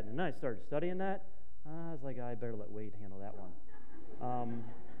do that. And then I started studying that. I was like, I better let Wade handle that one.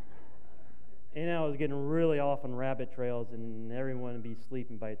 And I was getting really off on rabbit trails, and everyone would be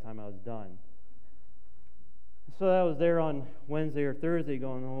sleeping by the time I was done. So I was there on Wednesday or Thursday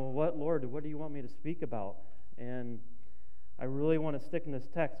going, oh, what, Lord, what do you want me to speak about? And I really want to stick in this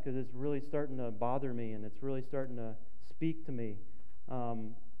text because it's really starting to bother me, and it's really starting to speak to me.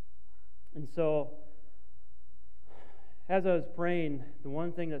 And so as I was praying, the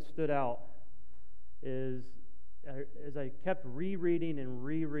one thing that stood out is, as I kept rereading and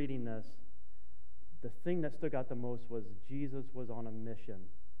rereading this, the thing that stuck out the most was Jesus was on a mission.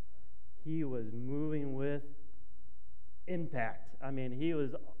 He was moving with impact. I mean, he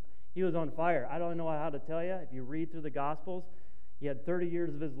was on fire. I don't know how to tell you. If you read through the Gospels, he had 30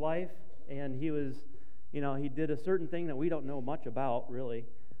 years of his life, and he was, he did a certain thing that we don't know much about, really.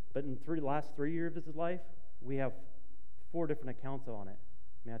 But in the last 3 years of his life, we have 4 different accounts on it: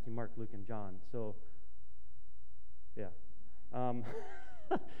 Matthew, Mark, Luke, and John. So, yeah.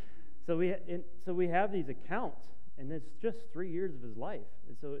 So we have these accounts, and it's just 3 years of his life.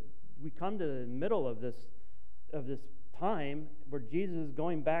 And so we come to the middle of this time where Jesus is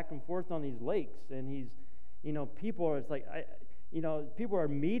going back and forth on these lakes, and he's, people are, people are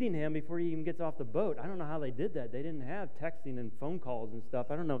meeting him before he even gets off the boat. I don't know how they did that. They didn't have texting and phone calls and stuff.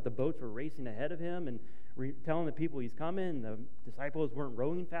 I don't know if the boats were racing ahead of him and telling the people he's coming. The disciples weren't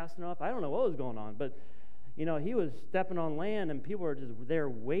rowing fast enough. I don't know what was going on, but he was stepping on land, and people were just there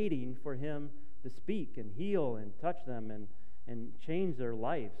waiting for him to speak and heal and touch them and change their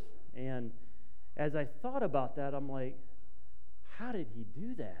lives. And as I thought about that, I'm like, how did he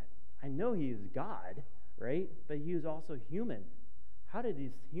do that? I know he is God, right? But he was also human. How did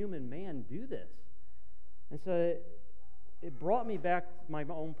this human man do this? And so it brought me back to my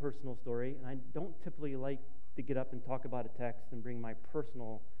own personal story, and I don't typically like to get up and talk about a text and bring my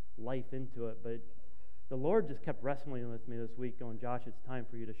personal life into it, but the Lord just kept wrestling with me this week, going, Josh, it's time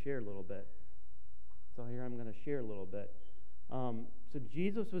for you to share a little bit. So here I'm going to share a little bit. So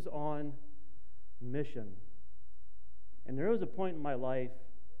Jesus was on mission. And there was a point in my life,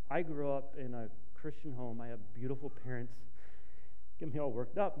 I grew up in a Christian home. I have beautiful parents. Get me all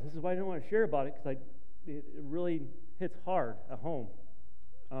worked up. This is why I didn't want to share about it, because it really hits hard at home.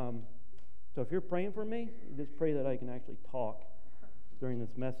 So if you're praying for me, just pray that I can actually talk during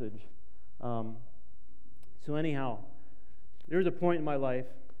this message. So anyhow, there's a point in my life.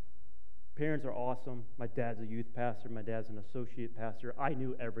 Parents are awesome. My dad's a youth pastor. My dad's an associate pastor. I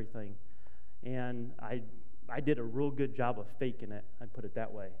knew everything. And I did a real good job of faking it, I'd put it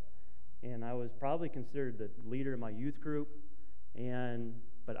that way. And I was probably considered the leader of my youth group,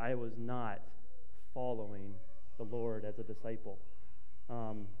 but I was not following the Lord as a disciple.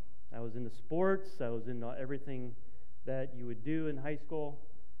 I was into sports. I was into everything that you would do in high school.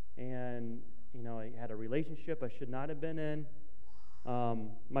 And, I had a relationship I should not have been in.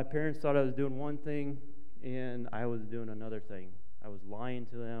 My parents thought I was doing one thing, and I was doing another thing. I was lying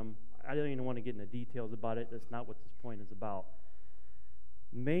to them. I don't even want to get into details about it. That's not what this point is about.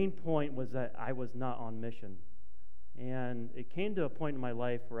 Main point was that I was not on mission. And it came to a point in my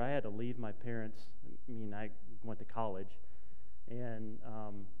life where I had to leave my parents. I went to college. And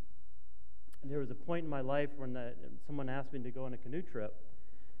there was a point in my life when someone asked me to go on a canoe trip.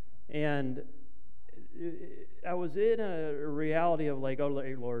 And I was in a reality of like, oh,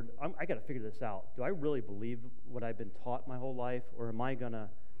 hey, Lord, I got to figure this out. Do I really believe what I've been taught my whole life, or am I going to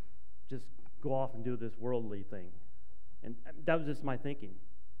just go off and do this worldly thing? And that was just my thinking.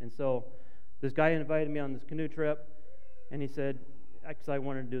 And so this guy invited me on this canoe trip, and he said, because I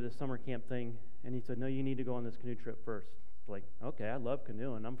wanted to do this summer camp thing, and he said, no, you need to go on this canoe trip first. Like, okay, I love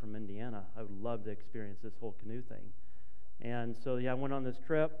canoeing. I'm from Indiana. I would love to experience this whole canoe thing. And so, I went on this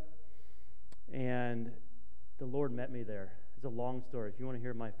trip, and the Lord met me there. It's a long story. If you want to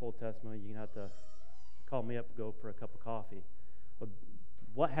hear my full testimony, you're going to have to call me up and go for a cup of coffee. But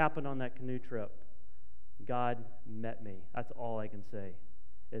what happened on that canoe trip? God met me. That's all I can say,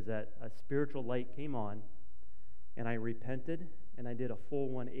 is that a spiritual light came on, and I repented, and I did a full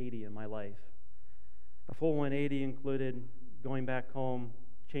 180 in my life. A full 180 included going back home,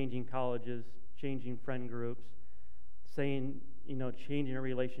 changing colleges, changing friend groups, saying, changing a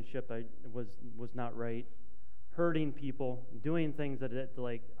relationship I was not right, hurting people, doing things that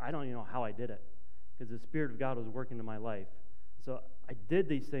I don't even know how I did it, because the Spirit of God was working in my life. So I did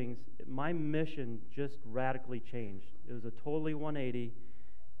these things. My mission just radically changed. It was a totally 180,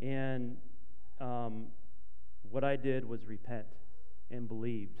 and what I did was repent and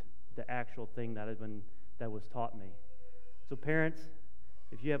believed the actual thing that was taught me. So parents,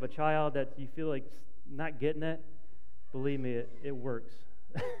 if you have a child that you feel like not getting it, believe me, it works.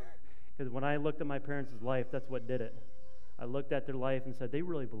 Because when I looked at my parents' life, that's what did it. I looked at their life and said, they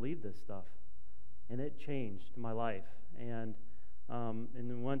really believe this stuff. And it changed my life. And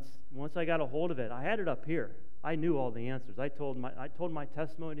then once I got a hold of it, I had it up here. I knew all the answers. I told my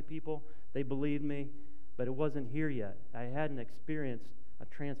testimony to people. They believed me, but it wasn't here yet. I hadn't experienced a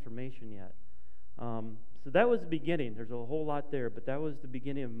transformation yet. So that was the beginning. There's a whole lot there, but that was the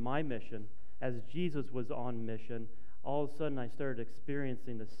beginning of my mission. As Jesus was on mission, all of a sudden I started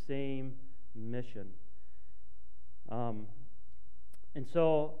experiencing the same mission. And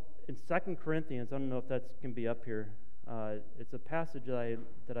so in 2 Corinthians, I don't know if that can be up here. It's a passage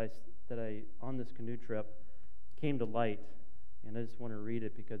that I on this canoe trip came to light, and I just want to read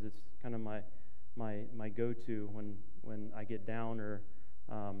it because it's kind of my go-to when I get down or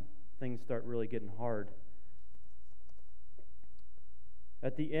things start really getting hard.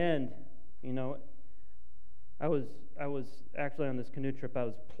 At the end, I was actually on this canoe trip. I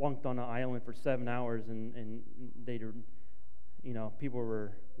was plunked on an island for 7 hours, and people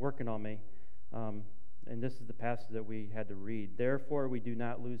were working on me. And this is the passage that we had to read. Therefore, we do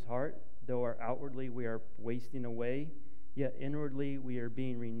not lose heart, though outwardly we are wasting away, yet inwardly we are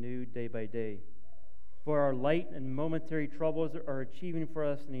being renewed day by day. For our light and momentary troubles are achieving for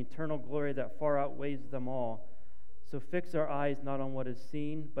us an eternal glory that far outweighs them all. So fix our eyes not on what is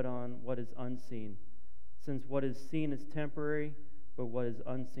seen, but on what is unseen. Since what is seen is temporary, but what is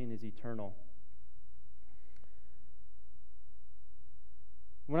unseen is eternal.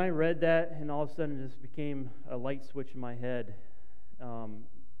 When I read that, and all of a sudden it just became a light switch in my head,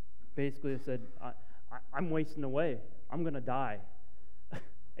 basically it said, I'm wasting away. I'm going to die.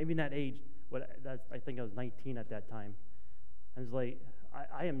 Even that age, I think I was 19 at that time. I was like,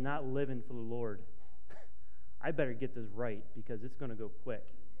 I am not living for the Lord. I better get this right because it's going to go quick.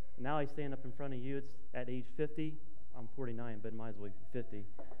 And now I stand up in front of you. It's at age 50. I'm 49, but might as well be 50.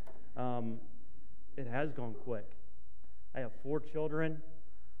 It has gone quick. I have 4 children.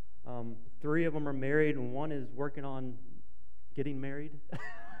 3 of them are married, and 1 is working on getting married.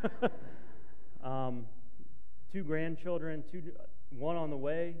 2 grandchildren, 1 on the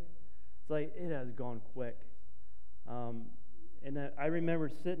way. It's like, it has gone quick. And I remember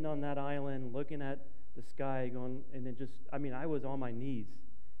sitting on that island, looking at the sky, going, and it just, I was on my knees.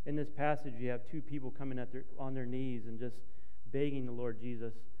 In this passage, you have 2 people coming on their knees and just begging the Lord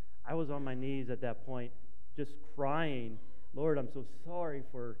Jesus. I was on my knees at that point, just crying, Lord, I'm so sorry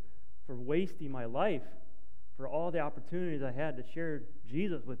for wasting my life, for all the opportunities I had to share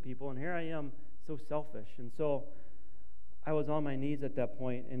Jesus with people, and here I am, so selfish. And so I was on my knees at that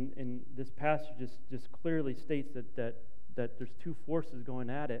point, and this passage just clearly states that there's 2 forces going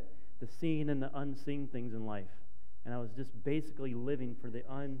at it, the seen and the unseen things in life. And I was just basically living for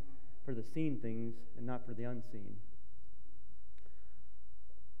the seen things and not for the unseen.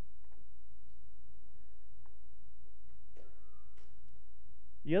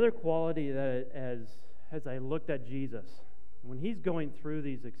 The other quality that as I looked at Jesus, when he's going through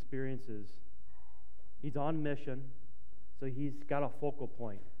these experiences, he's on mission, so he's got a focal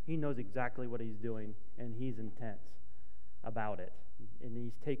point. He knows exactly what he's doing, and he's intense about it, and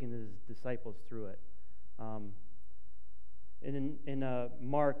he's taking his disciples through it. And in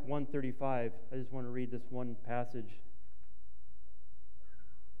Mark 1:35, I just want to read this one passage.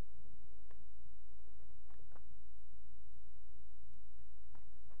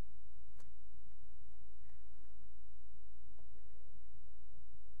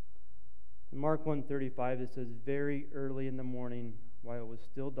 In Mark 1:35, it says, very early in the morning, while it was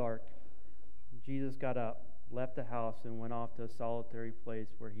still dark, Jesus got up, left the house, and went off to a solitary place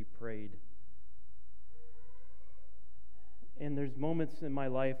where he prayed. And there's moments in my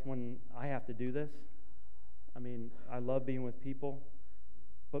life when I have to do this. I love being with people,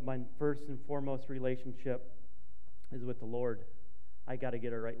 but my first and foremost relationship is with the Lord. I got to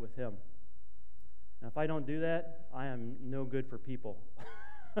get it right with him. And if I don't do that, I am no good for people.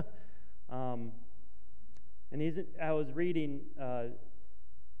 I was reading,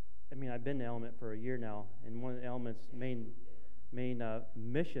 I've been in Element for a year now, and one of the Element's main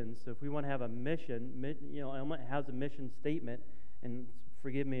missions, so if we want to have a mission, Element has a mission statement, and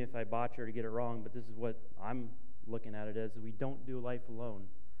forgive me if I botcher or get it wrong, but this is what I'm looking at it as: we don't do life alone.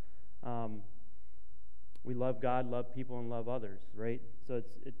 We love God, love people, and love others, right? So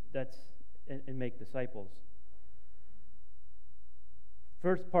and make disciples.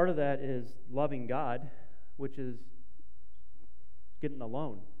 First part of that is loving God, which is getting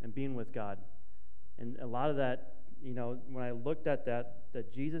alone and being with God. And a lot of that, when I looked at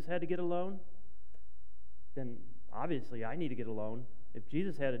that Jesus had to get alone, then obviously I need to get alone. If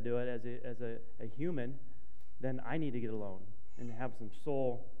Jesus had to do it as a human, then I need to get alone and have some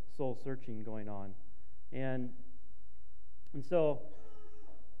soul searching going on. And so,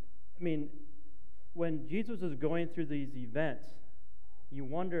 when Jesus was going through these events, you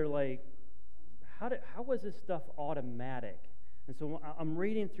wonder, how was this stuff automatic? And so I'm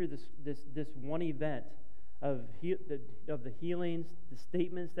reading through this one event of the healings, the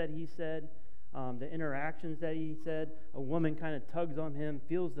statements that he said, the interactions that he said. A woman kind of tugs on him,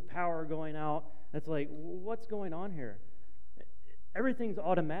 feels the power going out. It's like, what's going on here? Everything's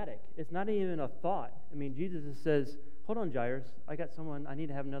automatic. It's not even a thought. Jesus says, hold on, Jairus, I need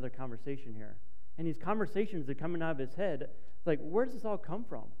to have another conversation here. And these conversations are coming out of his head. It's like, where does this all come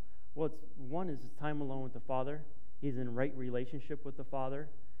from? Well, one is his time alone with the Father. He's in right relationship with the Father.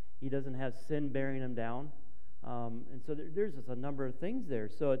 He doesn't have sin bearing him down. And so there's just a number of things there.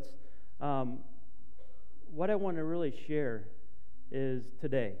 So it's what I want to really share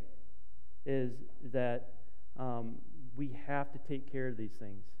today is that we have to take care of these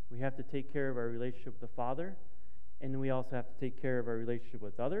things. We have to take care of our relationship with the Father, and we also have to take care of our relationship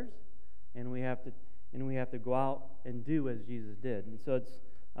with others, and we have to, and we have to go out and do as Jesus did. And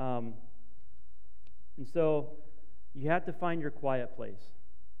so you have to find your quiet place.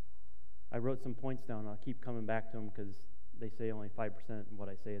 I wrote some points down. I'll keep coming back to them because they say only 5% of what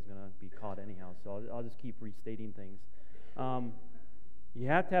I say is going to be caught anyhow. So I'll just keep restating things. You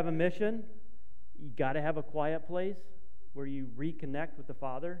have to have a mission. You got to have a quiet place where you reconnect with the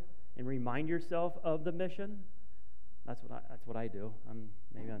Father and remind yourself of the mission. That's what I do.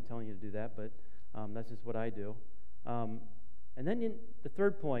 Maybe I'm telling you to do that, but that's just what I do. And then the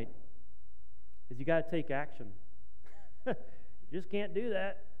third point is you got to take action. You just can't do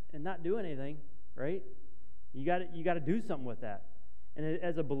that and not do anything, right? You got to do something with that. And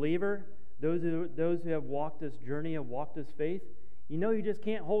as a believer, those who have walked this journey, have walked this faith, you just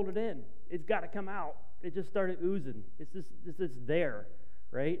can't hold it in. It's got to come out. It just started oozing. It's there,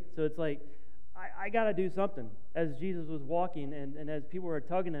 right? So it's like, I got to do something. As Jesus was walking and as people were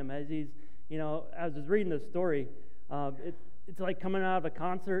tugging him, as he's, I was just reading this story, it's like coming out of a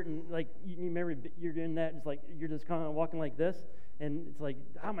concert and like, you remember you're doing that, it's like you're just kind of walking like this, and it's like,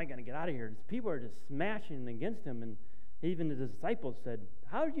 how am I going to get out of here? And people are just smashing against him, and even the disciples said,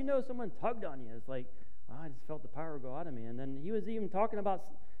 how did you know someone tugged on you? It's like, I just felt the power go out of me. And then he was even talking about,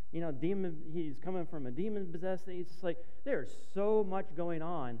 he's coming from a demon-possessed thing. It's just like, there's so much going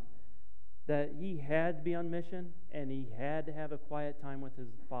on that he had to be on mission, and he had to have a quiet time with his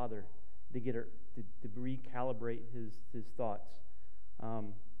Father to get her to recalibrate his thoughts.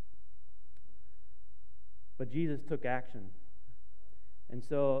 But Jesus took action. And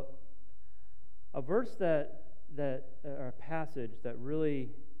so a verse or a passage that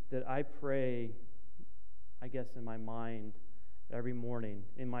I pray, I guess, in my mind every morning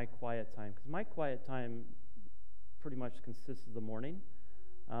in my quiet time, because my quiet time pretty much consists of the morning.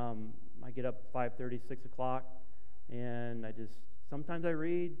 I get up 5:30, 6 o'clock, and sometimes I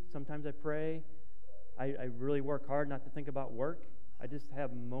read, sometimes I pray. I really work hard not to think about work. I just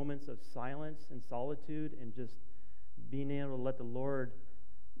have moments of silence and solitude and just being able to let the Lord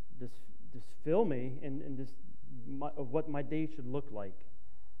just fill me and just of what my day should look like.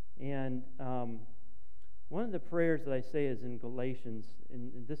 And one of the prayers that I say is in Galatians,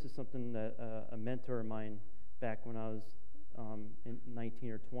 and this is something that a mentor of mine back when I was in 19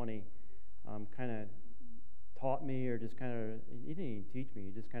 or 20 kind of taught me, or just kind of, he didn't even teach me,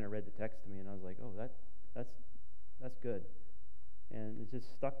 he just kind of read the text to me, and I was like, oh, that's good. And it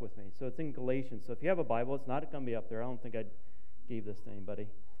just stuck with me. So it's in Galatians. So if you have a Bible, it's not going to be up there. I don't think I gave this to anybody.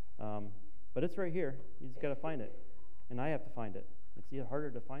 But it's right here. You just got to find it. And I have to find it. It's even harder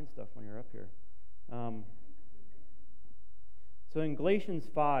to find stuff when you're up here. So in Galatians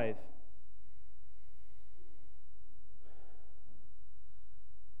 5,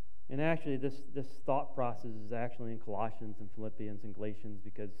 and actually this thought process is actually in Colossians and Philippians and Galatians,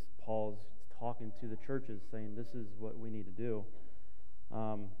 because Paul's talking to the churches saying this is what we need to do.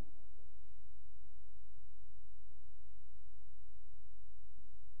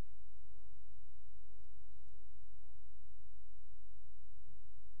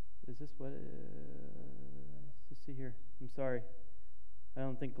 Is this what? Let's see here. I'm sorry. I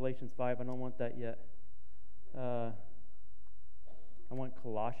don't think Galatians 5. I don't want that yet. I want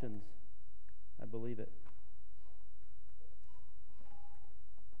Colossians. I believe it.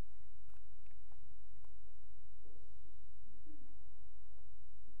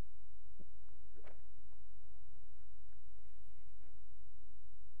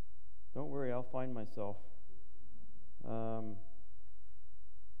 Don't worry, I'll find myself.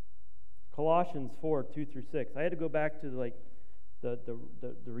 Colossians 4, 2 through 6. I had to go back to the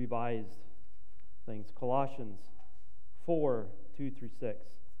revised things. Colossians 4, 2 through 6.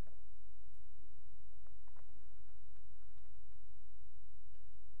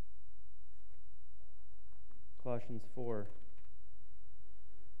 Colossians 4,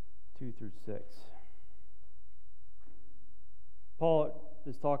 2 through 6. Paul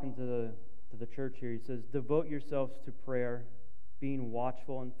is talking to the church here. He says, devote yourselves to prayer, being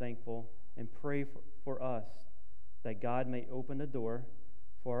watchful and thankful, and pray for us, that God may open a door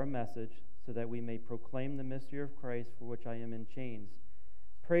for our message, so that we may proclaim the mystery of Christ, for which I am in chains.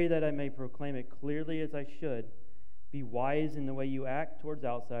 Pray that I may proclaim it clearly as I should. Be wise in the way you act towards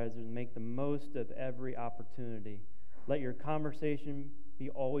outsiders, and make the most of every opportunity. Let your conversation be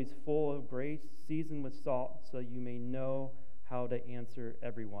always full of grace, seasoned with salt, so you may know how to answer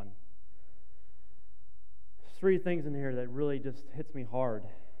everyone. There's 3 things in here that really just hits me hard.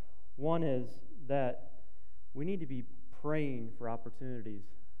 One is that we need to be praying for opportunities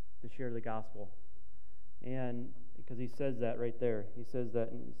to share the gospel. And because he says that right there. He says that,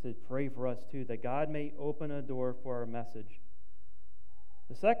 and he says, pray for us too, that God may open a door for our message.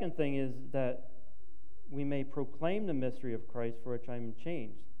 The second thing is that we may proclaim the mystery of Christ for which I am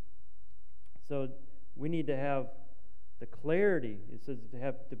changed. So we need to have the clarity. It says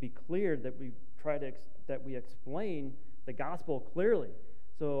to be clear that we try to that we explain the gospel clearly.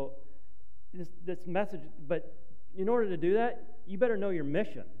 So this message, but in order to do that, you better know your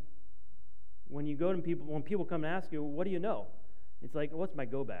mission. When you go to people, when people come and ask you, what do you know? It's like, what's my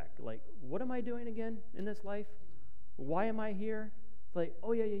go back? Like, what am I doing again in this life? Why am I here? It's like,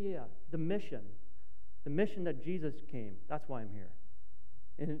 oh yeah. The mission that Jesus came. That's why I'm here.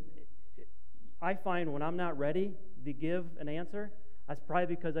 And I find when I'm not ready to give an answer, that's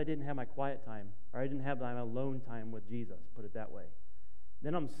probably because I didn't have my quiet time, or I didn't have my alone time with Jesus, put it that way.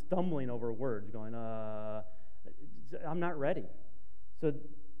 Then I'm stumbling over words, going, I'm not ready. So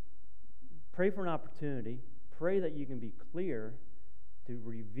pray for an opportunity. Pray that you can be clear to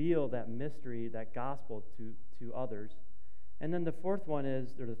reveal that mystery, that gospel to others. And then the fourth one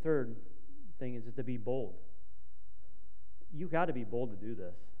is, or the third thing is to be bold. You got to be bold to do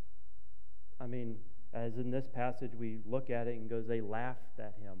this. I mean, as in this passage, we look at it and goes, they laughed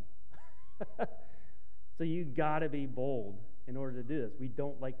at him. So you got to be bold in order to do this. We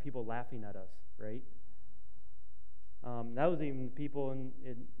don't like people laughing at us, right? That was even people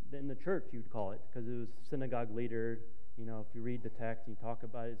in the church, you'd call it, because it was synagogue leader. You know, if you read the text and you talk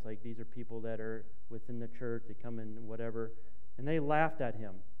about it, it's like these are people that are within the church. They come in, whatever, and they laughed at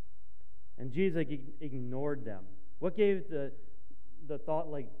him. And Jesus ignored them. What gave the thought,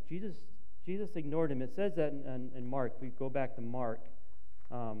 like, Jesus ignored him? It says that in Mark. We go back to Mark,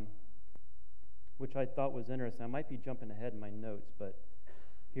 which I thought was interesting. I might be jumping ahead in my notes, but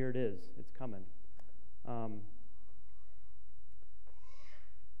here it is. It's coming.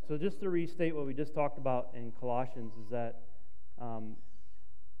 So just to restate what we just talked about in Colossians is that I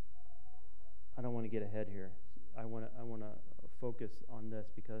don't want to get ahead here. I want to focus on this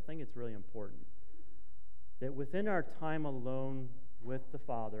because I think it's really important that within our time alone with the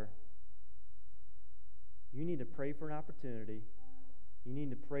Father, you need to pray for an opportunity. You need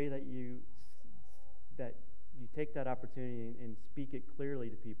to pray that you take that opportunity and speak it clearly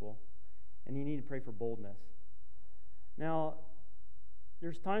to people, and you need to pray for boldness. Now,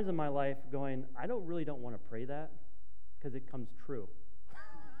 there's times in my life going, I really don't want to pray that because it comes true.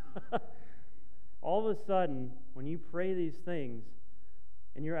 All of a sudden, when you pray these things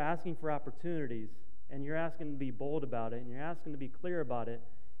and you're asking for opportunities and you're asking to be bold about it and you're asking to be clear about it,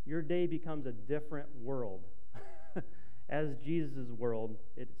 your day becomes a different world. As Jesus' world,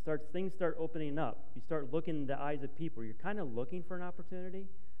 things start opening up. You start looking in the eyes of people. You're kind of looking for an opportunity,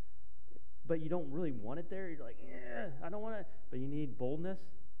 but you don't really want it there. You're like, yeah, I don't want to. But you need boldness.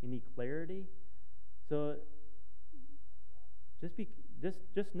 You need clarity. So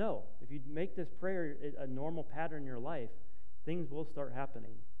just know, if you make this prayer a normal pattern in your life, things will start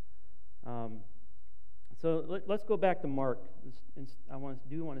happening. So let's go back to Mark. I want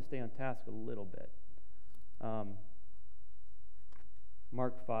to stay on task a little bit.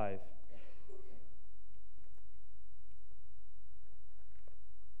 Mark 5.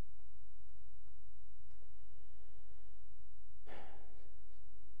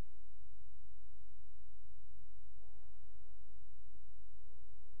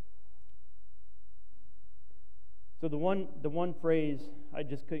 So the one phrase I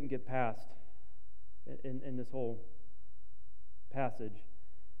just couldn't get past in this whole passage,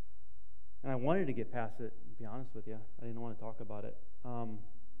 and I wanted to get past it, to be honest with you. I didn't want to talk about it.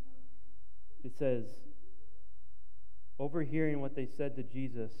 It says, overhearing what they said,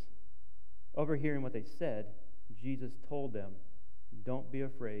 Jesus told them, don't be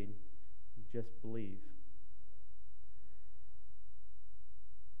afraid, just believe.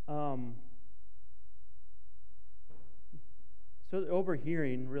 So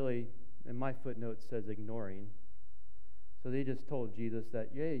overhearing really, in my footnote, says ignoring. So they just told Jesus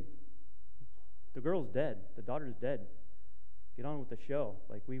that, yay, the girl's dead, the daughter's dead. Get on with the show.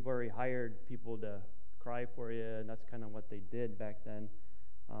 Like, we've already hired people to cry for you, and that's kind of what they did back then.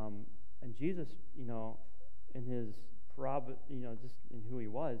 And Jesus, in his just in who he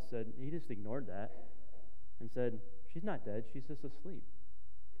was, he just ignored that and said, she's not dead, she's just asleep.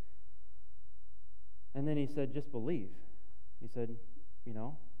 And then he said, just believe. He said,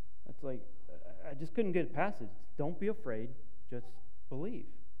 it's like, I just couldn't get past it. Don't be afraid, just believe.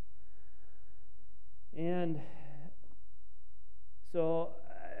 And so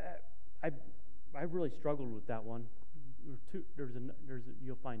I really struggled with that one.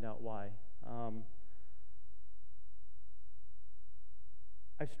 You'll find out why.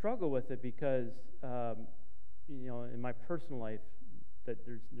 I struggle with it because in my personal life, that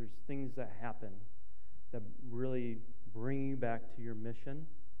there's things that happen that really bring you back to your mission.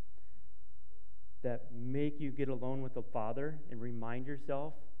 that make you get alone with the Father and remind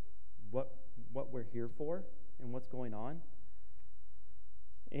yourself what we're here for and what's going on.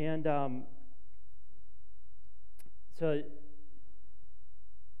 And so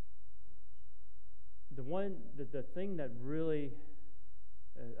the thing that really,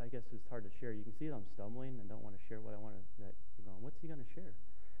 I guess it's hard to share. You can see that I'm stumbling and don't want to share what I want to, that you're going, what's he going to share?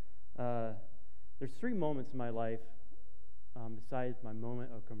 There's 3 moments in my life, besides my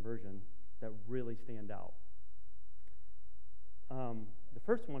moment of conversion, that really stand out. The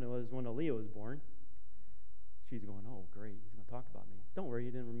first one was when Aaliyah was born. She's going, oh, great, he's going to talk about me. Don't worry,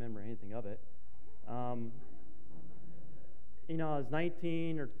 you didn't remember anything of it. I was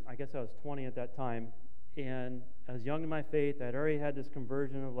 19, or I guess I was 20 at that time, and I was young in my faith. I'd already had this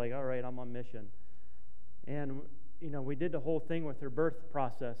conversion of like, all right, I'm on mission. And, we did the whole thing with her birth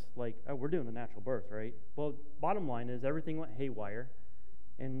process, like, oh, we're doing a natural birth, right? Well, bottom line is everything went haywire.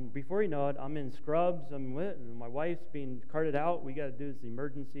 And before you know it, I'm in scrubs, and my wife's being carted out. We got to do this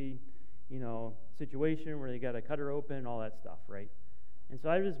emergency, situation where they got to cut her open and all that stuff, right? And so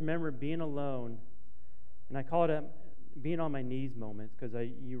I just remember being alone, and I call it being on my knees moments, because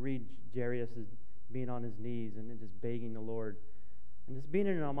you read Jairus as being on his knees and just begging the Lord, and just being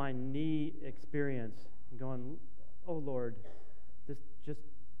in on my knee experience and going, oh Lord, just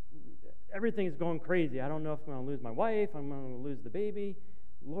everything is going crazy. I don't know if I'm going to lose my wife. I'm going to lose the baby.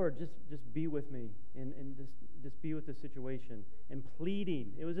 Lord, just be with me and just be with the situation. And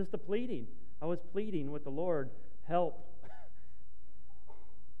pleading. It was just a pleading. I was pleading with the Lord, help.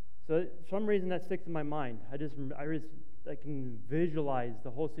 So for some reason that sticks in my mind. I can visualize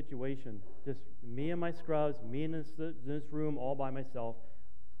the whole situation. Just me and my scrubs, me in this room all by myself,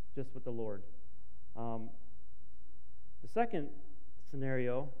 just with the Lord. The second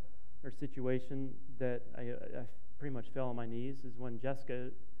scenario or situation that I pretty much fell on my knees is when Jessica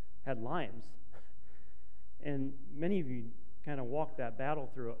had Lyme's. And many of you kind of walked that battle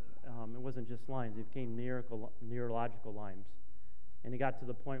through. It wasn't just Lyme's. It became neurological Lyme's. And it got to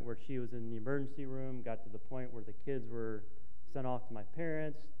the point where she was in the emergency room, got to the point where the kids were sent off to my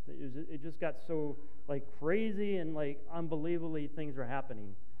parents. It just got so crazy and unbelievably things were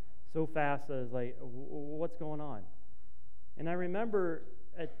happening so fast that I was like, what's going on? And I remember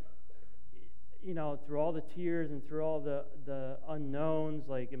through all the tears and through all the unknowns,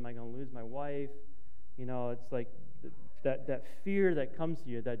 am I going to lose my wife? It's like that fear that comes to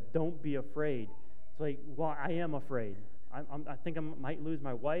you, that don't be afraid. It's like, well, I am afraid. I think I might lose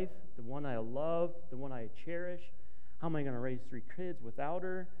my wife, the one I love, the one I cherish. How am I going to raise 3 kids without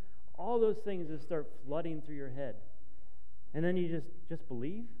her? All those things just start flooding through your head. And then you just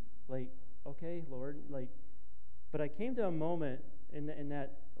believe, okay, Lord, but I came to a moment in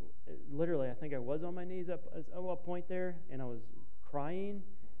that, literally, I think I was on my knees at a point there, and I was crying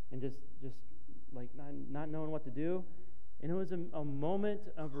and just not knowing what to do. And it was a moment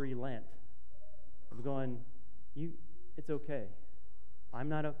of relent, of going, it's okay. I'm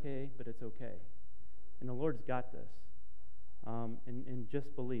not okay, but it's okay. And the Lord's got this. And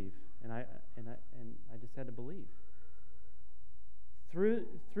just believe. And I just had to believe. Through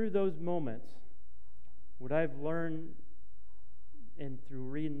those moments, what I've learned, and through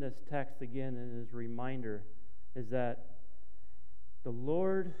reading this text again and as a reminder, is that the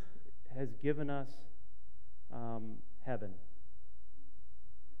Lord has given us heaven.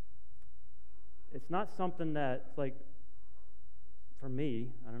 It's not something that's for me,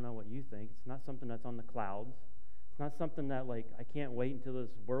 I don't know what you think, it's not something that's on the clouds. It's not something that I can't wait until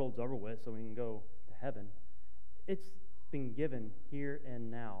this world's over with so we can go to heaven. It's been given here and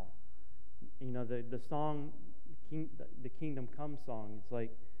now. The song, the Kingdom Come song, it's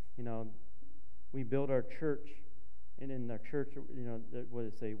we build our church, and in our church, what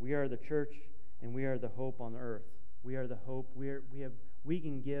does it say? We are the church, and we are the hope on earth. We are the hope. We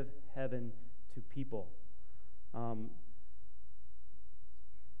can give heaven to people.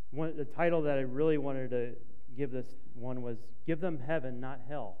 The title that I really wanted to give this one was "Give Them Heaven, Not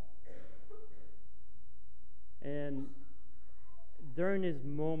Hell." And during these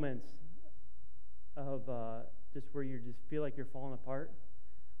moments of just where you just feel like you're falling apart,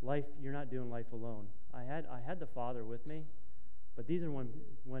 you're not doing life alone. I had the Father with me, but these are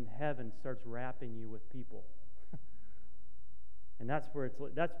when heaven starts wrapping you with people, and that's where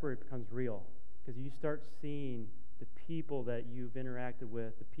it becomes real, because you start seeing the people that you've interacted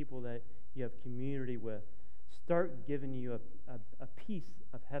with, the people that you have community with, start giving you a piece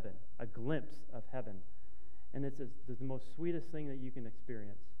of heaven, a glimpse of heaven, and it's the most sweetest thing that you can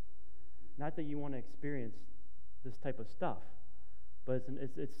experience. Not that you want to experience this type of stuff, but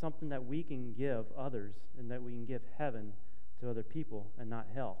it's something that we can give others, and that we can give heaven to other people and not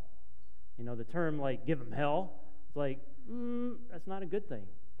hell. You know, the term like give them hell, it's like, that's not a good thing.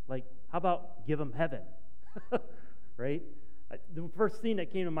 Like, how about give them heaven? Right? The first scene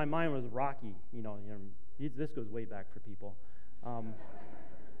that came to my mind was Rocky. This goes way back for people.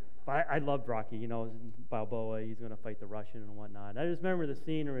 But I loved Rocky, Balboa, he's going to fight the Russian and whatnot. I just remember the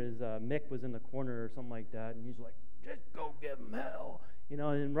scene where Mick was in the corner or something like that, and he's like, just go give him hell.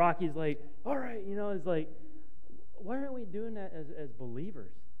 And Rocky's like, all right, it's like, why aren't we doing that as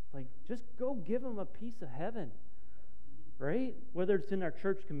believers? Like, just go give them a piece of heaven, right? Whether it's in our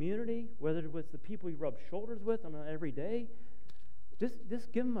church community, whether it's with the people you rub shoulders with on every day,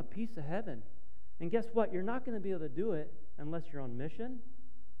 just give them a piece of heaven. And guess what? You're not going to be able to do it unless you're on mission,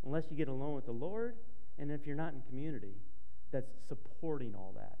 unless you get alone with the Lord, and if you're not in community that's supporting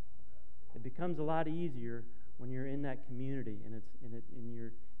all that. It becomes a lot easier when you're in that community and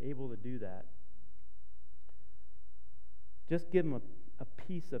you're able to do that. Just give them a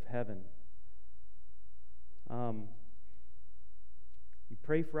piece of heaven. You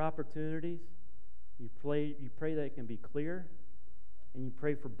pray for opportunities. You pray that it can be clear, and you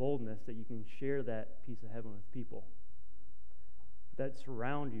pray for boldness that you can share that piece of heaven with people that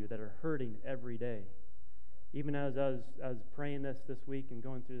surround you, that are hurting every day. Even as I was praying this week and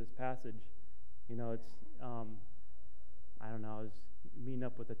going through this passage, it's I don't know. I was meeting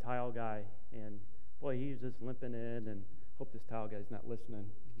up with a tile guy, and boy, he was just limping in. And hope this tile guy's not listening.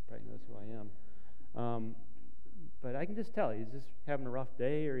 He probably knows who I am. But I can just tell he's just having a rough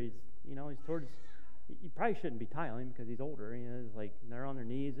day, or he's towards. He probably shouldn't be tiling because he's older. It's like they're on their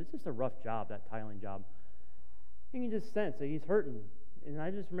knees. It's just a rough job, that tiling job. You can just sense that he's hurting. And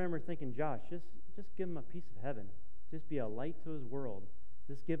I just remember thinking, Josh, just give him a piece of heaven. Just be a light to his world.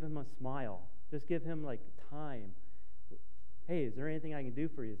 Just give him a smile. Just give him like time. Hey, is there anything I can do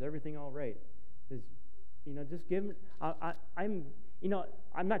for you? Is everything all right? Just give him. I'm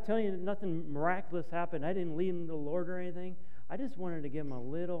not telling you that nothing miraculous happened. I didn't lead him to the Lord or anything. I just wanted to give him a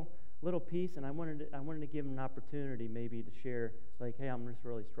little piece, and I wanted to give him an opportunity maybe to share, like, hey, I'm just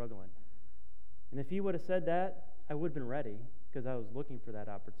really struggling. And if he would have said that, I would have been ready because I was looking for that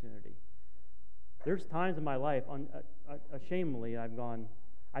opportunity. There's times in my life, ashamedly,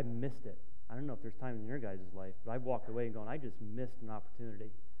 I've missed it. I don't know if there's times in your guys' life, but I've walked away and gone, I just missed an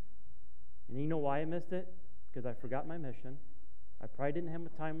opportunity. And you know why I missed it? Because I forgot my mission. I probably didn't have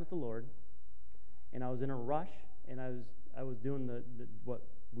time with the Lord, and I was in a rush, and I was doing the what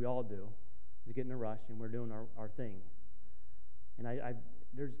we all do, is get in a rush, and we're doing our thing. And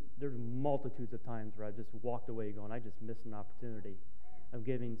there's multitudes of times where I just walked away going, I just missed an opportunity of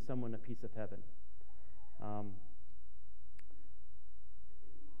giving someone a piece of heaven.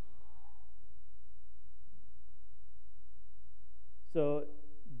 So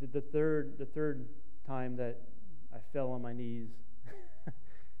the third time that I fell on my knees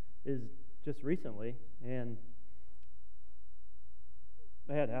is just recently, and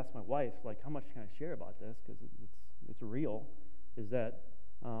I had to ask my wife, like, how much can I share about this, because it's real, is that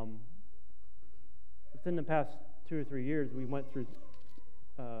within the past 2 or 3 years, we went through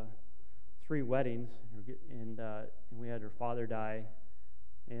 3 weddings, and we had her father die,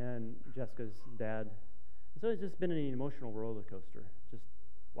 and Jessica's dad. And so it's just been an emotional roller coaster. Just,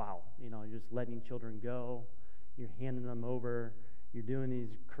 wow, you're just letting children go, you're handing them over, you're doing these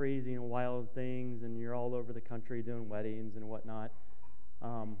crazy and wild things, and you're all over the country doing weddings and whatnot.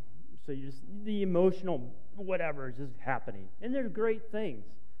 So the emotional whatever is just happening. And there's great things.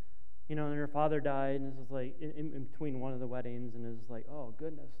 And her father died, and this was like in between one of the weddings, and it was like, oh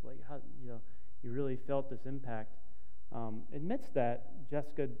goodness, like how, you really felt this impact. Amidst that,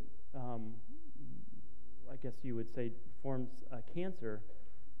 Jessica, I guess you would say, formed cancer,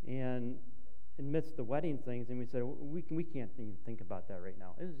 and amidst the wedding things, and we said, we can't even think about that right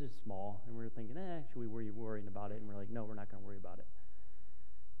now. It was just small, and we were thinking, should we worry worrying about it? And we're like, no, we're not going to worry about it.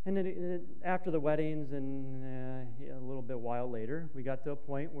 And then after the weddings and a little bit while later, we got to a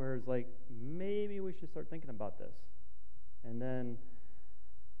point where it's like, maybe we should start thinking about this. And then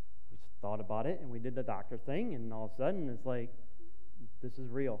we thought about it, and we did the doctor thing, and all of a sudden it's like, this is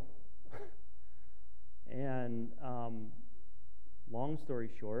real. And long story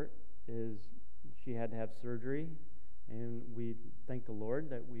short is she had to have surgery, and we thank the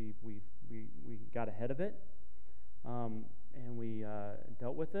Lord that we got ahead of it. And we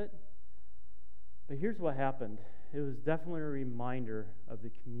dealt with it. But here's what happened. It was definitely a reminder of the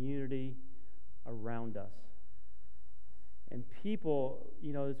community around us. And people,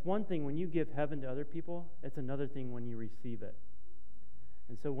 it's one thing when you give heaven to other people, it's another thing when you receive it.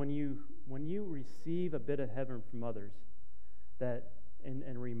 And so when you receive a bit of heaven from others, and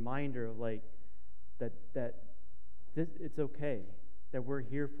a reminder of like that it's okay. that we're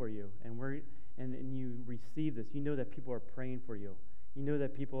here for you, and you receive this. You know that people are praying for you. You know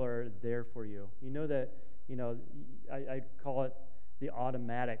that people are there for you. You know that, I call it the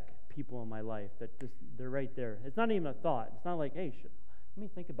automatic people in my life, that just, they're right there. It's not even a thought. It's not like, hey, let me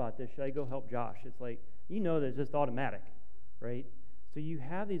think about this. Should I go help Josh? It's like, that it's just automatic, right? So you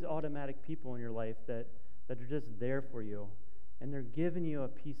have these automatic people in your life that are just there for you, and they're giving you a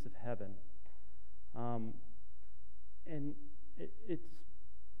piece of heaven. And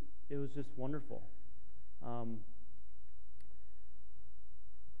it was just wonderful. And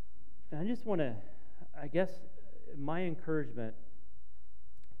I just want to, I guess, my encouragement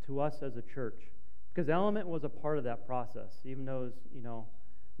to us as a church, because Element was a part of that process, even though it was,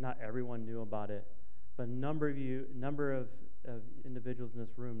 not everyone knew about it, but a number of individuals in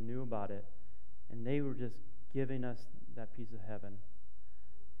this room knew about it, and they were just giving us that piece of heaven.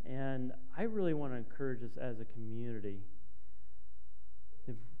 And I really want to encourage us as a community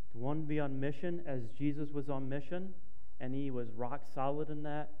to, one, be on mission as Jesus was on mission, and he was rock solid in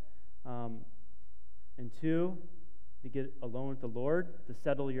that. And two, to get alone with the Lord, to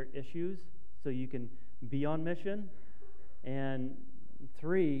settle your issues so you can be on mission. And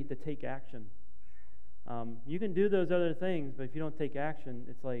three, to take action. You can do those other things, but if you don't take action,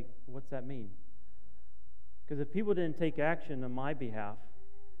 it's like, what's that mean? Because if people didn't take action on my behalf,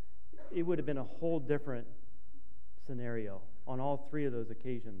 it would have been a whole different scenario on all three of those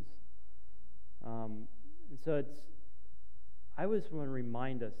occasions. And so I just want to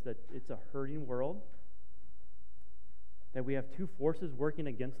remind us that it's a hurting world, that we have two forces working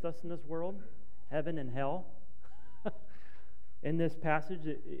against us in this world, heaven and hell. In this passage,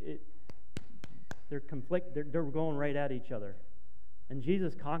 they're going right at each other. And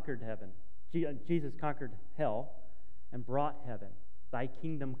Jesus conquered heaven. Jesus conquered hell and brought heaven. Thy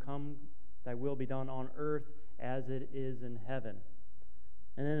kingdom come, thy will be done on earth as it is in heaven.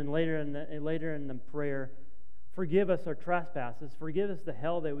 And then later in the prayer, forgive us our trespasses, forgive us the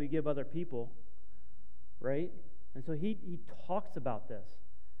hell that we give other people, right? And so he talks about this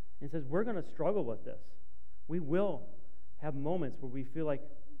and says we're going to struggle with this. We will have moments where we feel like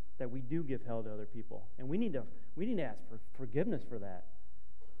that we do give hell to other people, and we need to ask for forgiveness for that,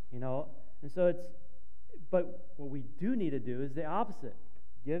 And so but what we do need to do is the opposite: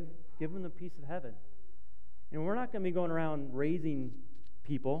 give them the peace of heaven. And we're not going to be going around raising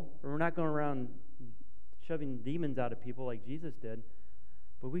people, or we're not going around shoving demons out of people like Jesus did,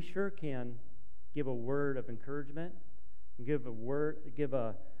 but we sure can give a word of encouragement, and give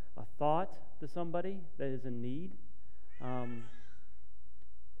a thought to somebody that is in need.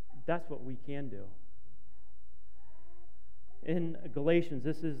 That's what we can do. In Galatians,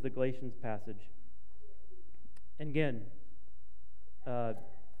 this is the Galatians passage. And again, I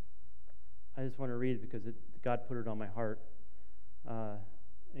just want to read it because God put it on my heart.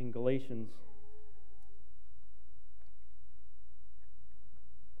 In Galatians,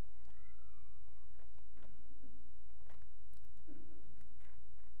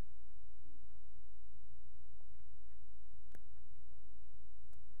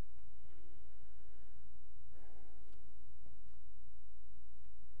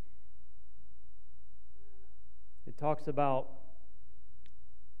 it talks about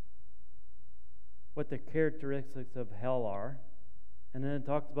what the characteristics of hell are, and then it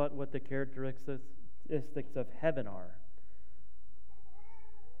talks about what the characteristics of heaven are.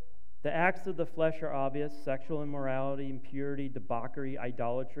 The acts of the flesh are obvious: sexual immorality, impurity, debauchery,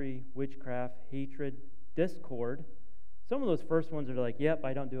 idolatry, witchcraft, hatred, discord. Some of those first ones are like, yep,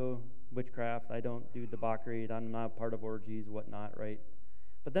 I don't do witchcraft, I don't do debauchery, I'm not part of orgies, whatnot, right?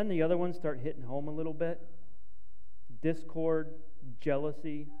 But then the other ones start hitting home a little bit. Discord,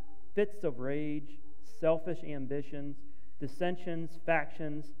 jealousy, fits of rage, selfish ambitions, dissensions,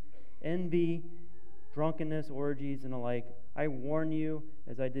 factions, envy, drunkenness, orgies, and the like. I warn you,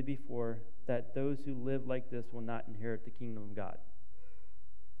 as I did before, that those who live like this will not inherit the kingdom of God.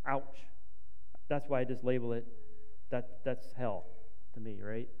 Ouch. That's why I just label it, that's hell to me,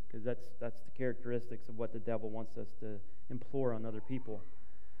 right? Because that's the characteristics of what the devil wants us to implore on other people.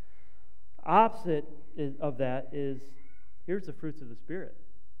 Opposite of that is, here's the fruits of the Spirit.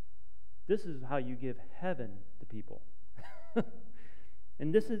 This is how you give heaven to people.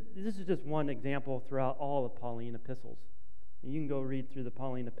 And this is just one example throughout all of Pauline epistles. And you can go read through the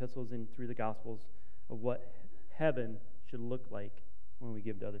Pauline epistles and through the Gospels of what heaven should look like when we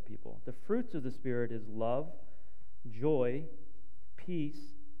give to other people. The fruits of the Spirit is love, joy,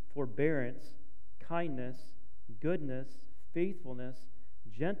 peace, forbearance, kindness, goodness, faithfulness,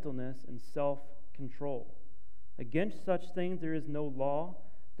 gentleness, and self-control. Against such things there is no law.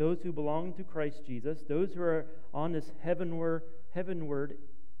 Those who belong to Christ Jesus, those who are on this heavenward heavenward,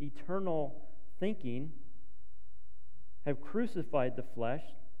 eternal thinking, have crucified the flesh,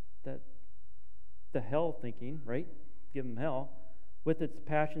 that the hell thinking, right? Give them hell, with its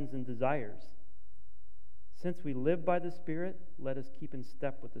passions and desires. Since we live by the Spirit, let us keep in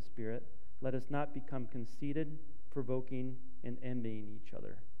step with the Spirit. Let us not become conceited, provoking, and envying each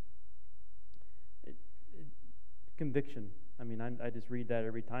other. Conviction. I mean, I just read that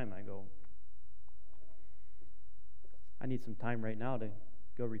every time. I go, I need some time right now to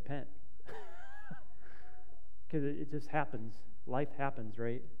go repent. Because it just happens. Life happens,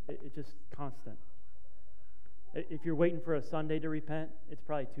 right? It's just constant. If you're waiting for a Sunday to repent, it's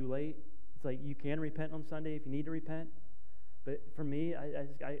probably too late. It's like you can repent on Sunday if you need to repent. But for me, I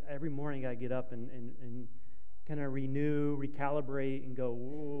every morning I get up and kind of renew, recalibrate, and go,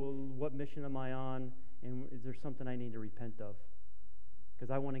 what mission am I on? And is there something I need to repent of?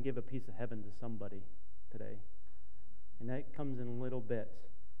 Because I want to give a piece of heaven to somebody today. And that comes in little bits.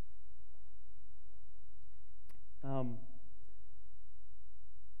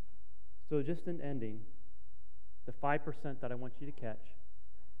 So just in ending, the 5% that I want you to catch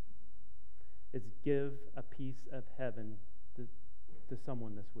is give a piece of heaven to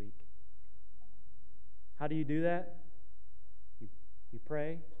someone this week. How do you do that? You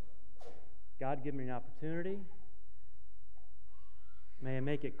pray. God, give me an opportunity. May I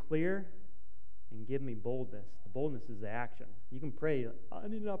make it clear and give me boldness. The boldness is the action. You can pray, I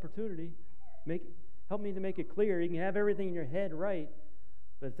need an opportunity. Help me to make it clear. You can have everything in your head right,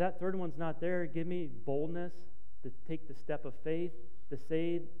 but if that third one's not there, give me boldness to take the step of faith, to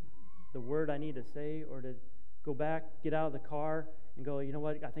say the word I need to say, or to go back, get out of the car, and go, you know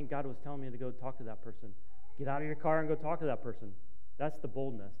what, I think God was telling me to go talk to that person. Get out of your car and go talk to that person. That's the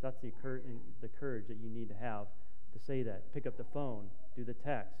boldness. That's the courage that you need to have to say that. Pick up the phone, do the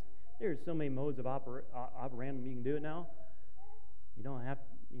text. There's so many modes of operandum you can do it now. You don't have,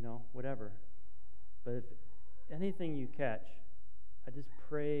 whatever. But if anything you catch, I just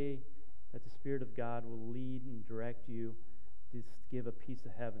pray that the Spirit of God will lead and direct you to give a piece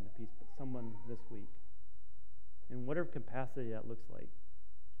of heaven to someone this week. In whatever capacity that looks like.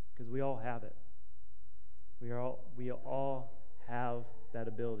 Because we all have it. We all have that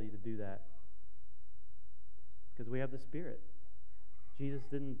ability to do that. Because we have the Spirit. Jesus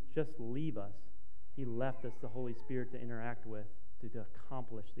didn't just leave us. He left us the Holy Spirit to interact with, to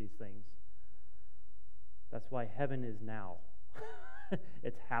accomplish these things. That's why heaven is now.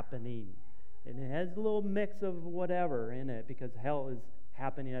 It's happening. And it has a little mix of whatever in it, because hell is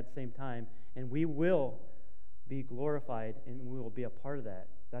happening at the same time. And we will be glorified, and we will be a part of that.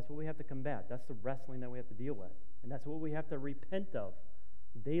 That's what we have to combat. That's the wrestling that we have to deal with. And that's what we have to repent of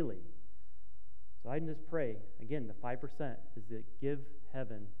daily. So I can just pray, again, the 5% is to give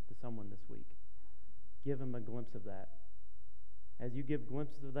heaven to someone this week. Give them a glimpse of that. As you give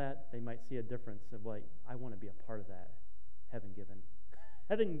glimpses of that, they might see a difference of like, I want to be a part of that. Heaven given.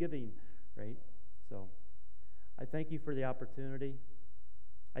 Heaven giving, right? So I thank you for the opportunity.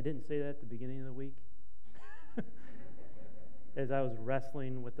 I didn't say that at the beginning of the week. As I was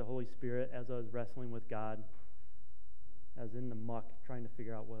wrestling with the Holy Spirit, as I was wrestling with God, I was in the muck trying to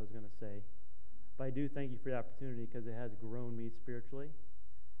figure out what I was going to say. But I do thank you for the opportunity, because it has grown me spiritually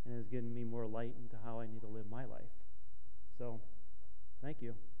and has given me more light into how I need to live my life. So, thank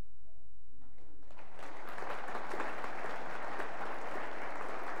you.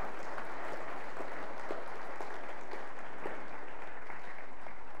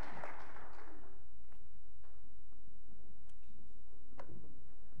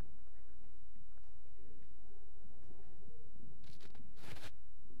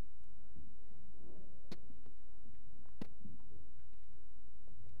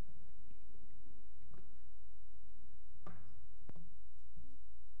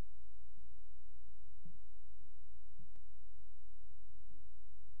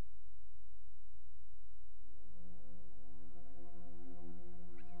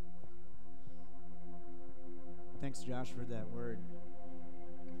 Thanks, Josh, for that word.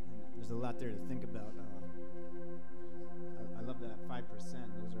 And there's a lot there to think about. I love that 5%.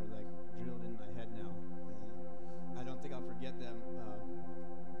 Those are like drilled in my head now. I don't think I'll forget them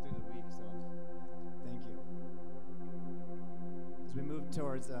through the week, so thank you. As we move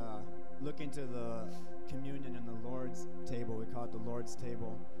towards looking to the communion and the Lord's table, we call it the Lord's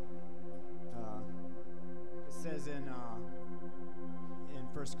table. It says in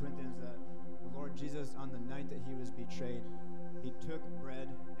 1 Corinthians that the Lord Jesus, on the night that he was betrayed, he took bread,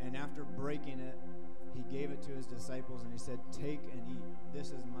 and after breaking it, he gave it to his disciples, and he said, "Take and eat.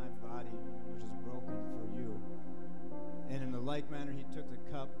 This is my body, which is broken for you." And in the like manner, he took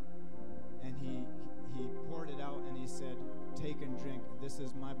the cup, and he poured it out, and he said, take and drink. This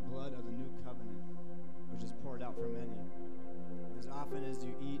is my blood of the new covenant, which is poured out for many. As often as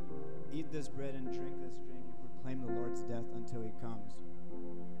you eat this bread and drink this drink, you proclaim the Lord's death until he comes.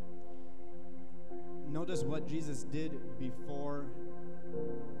 Notice what Jesus did before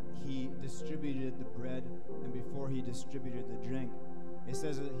he distributed the bread and before he distributed the drink. It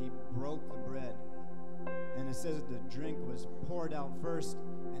says that he broke the bread. And it says that the drink was poured out first,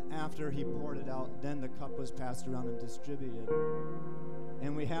 and after he poured it out, then the cup was passed around and distributed.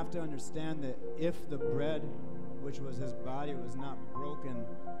 And we have to understand that if the bread, which was his body, was not broken,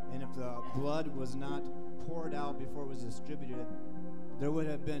 and if the blood was not poured out before it was distributed, there would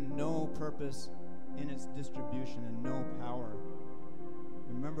have been no purpose in its distribution and no power.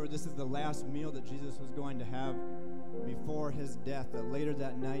 Remember, this is the last meal that Jesus was going to have before his death, that later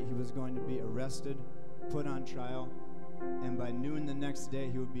that night he was going to be arrested, put on trial, and by noon the next day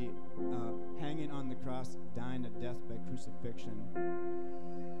he would be hanging on the cross, dying a death by crucifixion.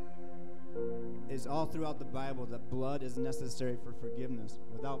 It's all throughout the Bible that blood is necessary for forgiveness.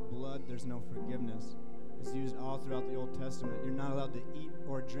 Without blood, there's no forgiveness. It's used all throughout the Old Testament. You're not allowed to eat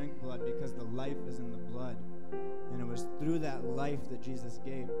or drink blood because the life is in the blood. And it was through that life that Jesus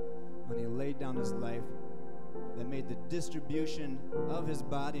gave when he laid down his life that made the distribution of his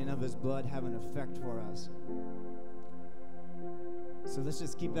body and of his blood have an effect for us. So let's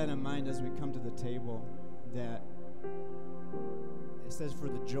just keep that in mind as we come to the table, that it says for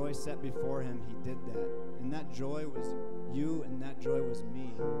the joy set before him, he did that. And that joy was you, and that joy was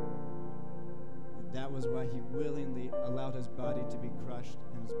me. And that was why he willingly allowed his body to be crushed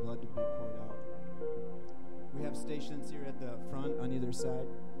and his blood to be poured out. We have stations here at the front on either side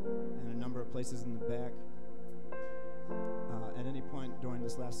and a number of places in the back. At any point during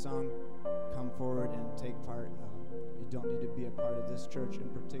this last song, come forward and take part. You don't need to be a part of this church in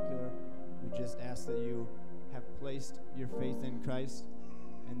particular. We just ask that you have placed your faith in Christ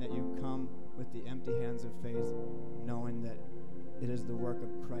and that you come with the empty hands of faith, knowing that it is the work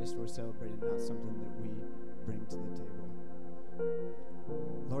of Christ we're celebrating, not something that we bring to the table.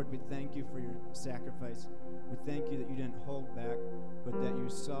 Lord, we thank you for your sacrifice. We thank you that you didn't hold back, but that you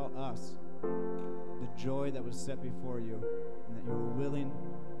saw us, the joy that was set before you, and that you were willing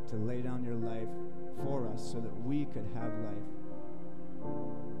to lay down your life for us so that we could have life.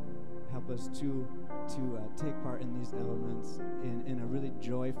 Help us to take part in these elements in a really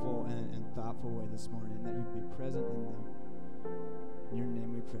joyful and thoughtful way this morning, that you'd be present in them. In your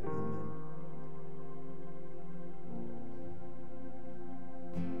name we pray.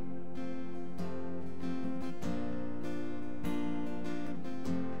 Amen.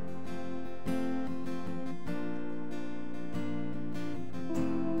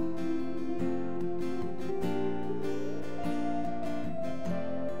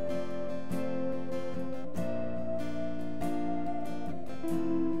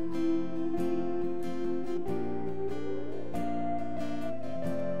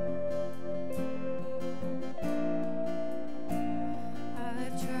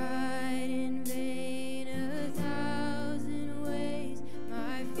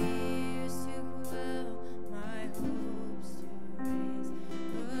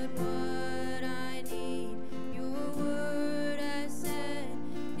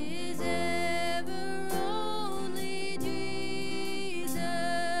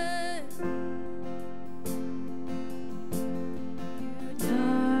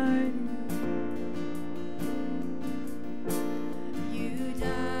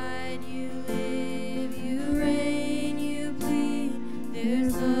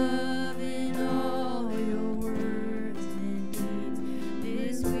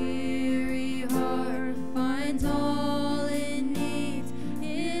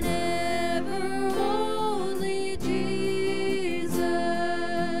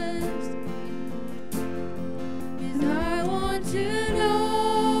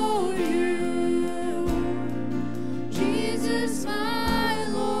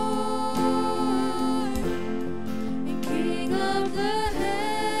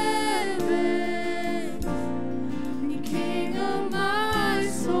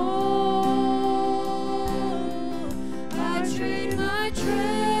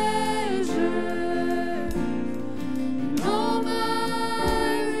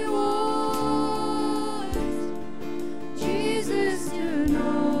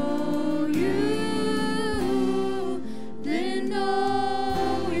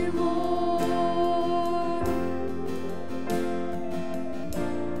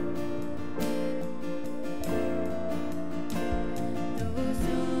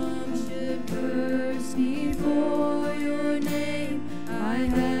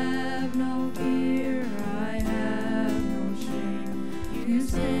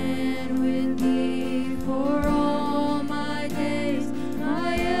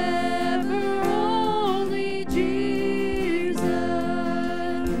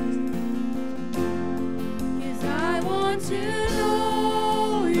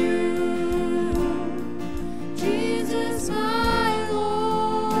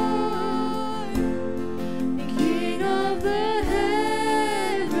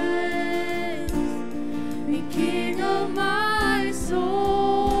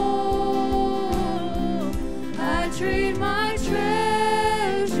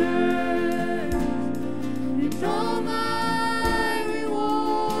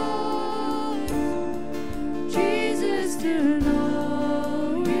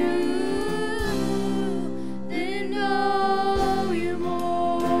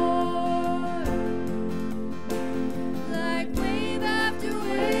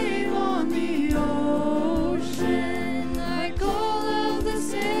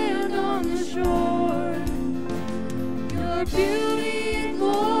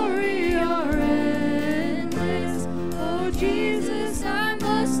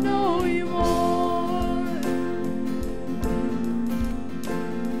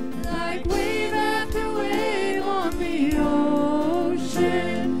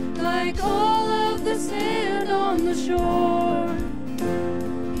 so sure.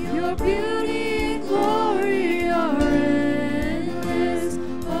 Your beauty and glory are endless.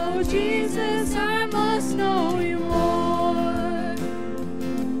 Oh Jesus, I must know you more.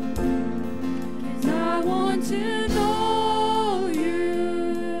 'Cause I want to know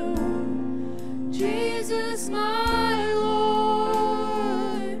you, Jesus, my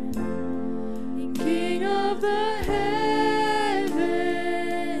Lord, and King of the heavens,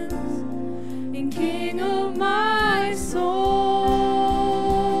 and King of my soul.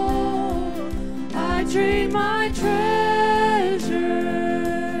 I trade my treasure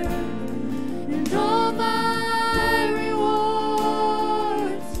and all my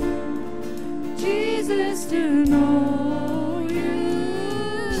rewards, Jesus, to know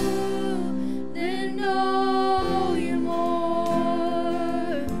you, then know you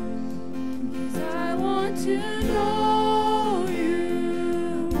more. 'Cause I want to know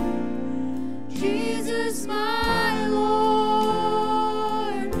you, Jesus, my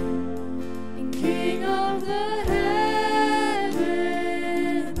Lord, and King of the heavens,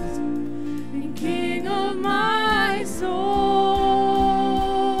 and King of my soul.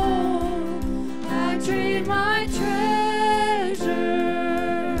 I trade my treasure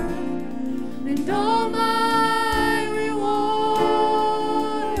and all my rewards,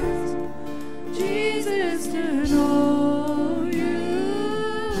 Jesus, to know you,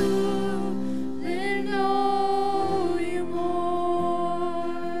 then know you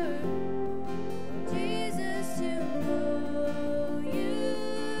more. Jesus, to know you,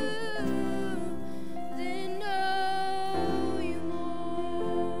 then know you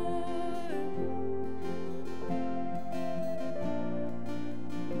more.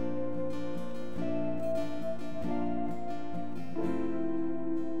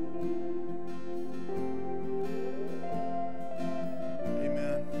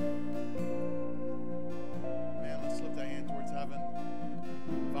 Amen. Man, let's lift our hand towards heaven.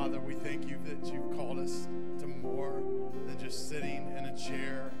 Father, we thank you that you've called us to more than just sitting in a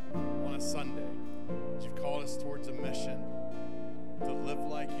chair on a Sunday. That you've called us towards a mission to live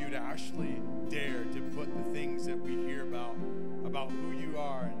like you, to actually dare to put the things that we hear about who you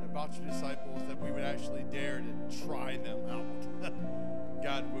are and about your disciples, that we would actually dare to try them out.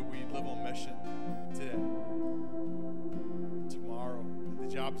 God, would we live on mission today, tomorrow, at the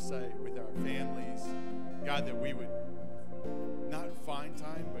job site, with our families. God, that we would not find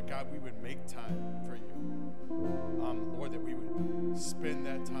time, but God, we would make time for you. Lord, that we would spend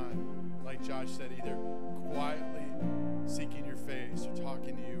that time, like Josh said, either quietly seeking your face or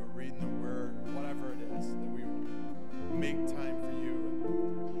talking to you or reading the word, whatever it is, that we would make time for you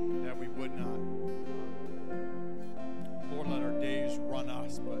and that we would not. Lord, let our days run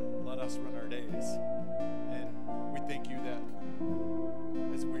us, but let us run our days. And we thank you that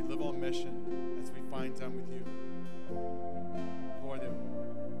as we live on mission, as we find time with you, Lord, that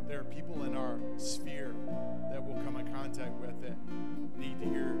there are people in our sphere that we'll come in contact with that need to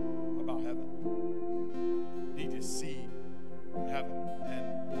hear about heaven, need to see heaven,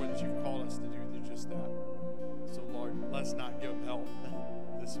 and Lord, that you've called us to do just that. So Lord, let's not give them hell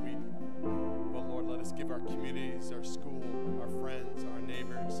this week, but Lord, let us give our communities, our school, our friends, our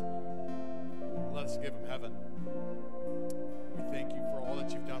neighbors, let us give them heaven. We thank you for all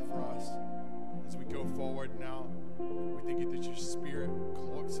that you've done for us. As we go forward now, we thank you that your spirit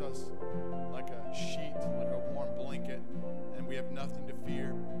cloaks us like a sheet, like a warm blanket, and we have nothing to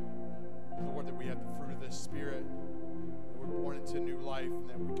fear. Lord, that we have the fruit of the Spirit, that we're born into new life, and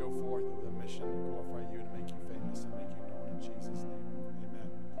that we go forth with a mission to glorify you and to make you famous and make you known in Jesus' name. Amen.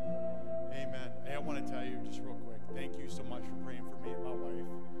 Amen. Hey, I want to tell you just real quick, thank you so much for praying for me and my wife.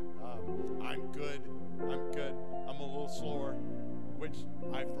 I'm good. I'm a little slower, which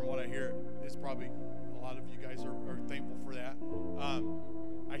from what I hear, is probably a lot of you guys are thankful for that.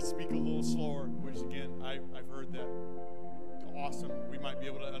 I speak a little slower, which again, I've heard that. Awesome. We might be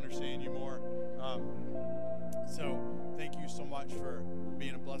able to understand you more. So thank you so much for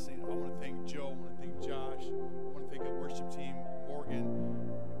being a blessing. I want to thank Joe. I want to thank Josh. I want to thank the worship team, Morgan.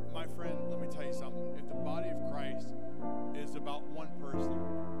 My friend, let me tell you something. If the body of Christ is about one person,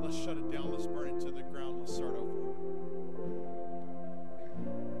 let's shut it down. Let's burn it to the ground. Let's start over.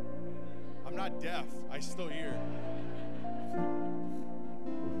 I'm not deaf. I still hear.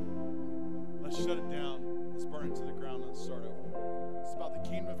 Let's shut it down. Let's burn it to the ground. Let's start over. It's about the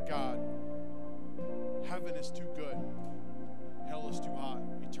kingdom of God. Heaven is too good. Hell is too hot.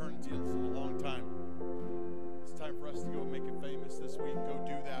 Eternity is a long time. It's time for us to go make it famous this week. Go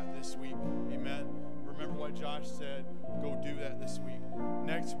do that this week. Amen. Remember what Josh said. Go do that this week.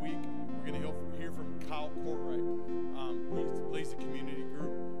 Next week, we're going to hear from Kyle Courtwright. He leads the community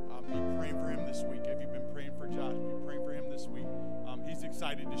group. Be praying for him this week. If you've been praying for Josh,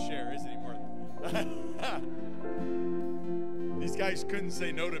 guys couldn't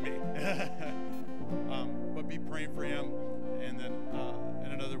say no to me. But be praying for him. And then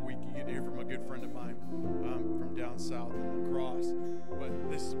in another week, you get to hear from a good friend of mine from down south in La Crosse. But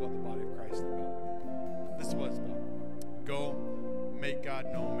this is what the body of Christ is about. This is what it's about. Go, make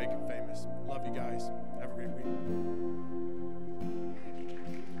God known, make him famous. Love you guys. Have a great week.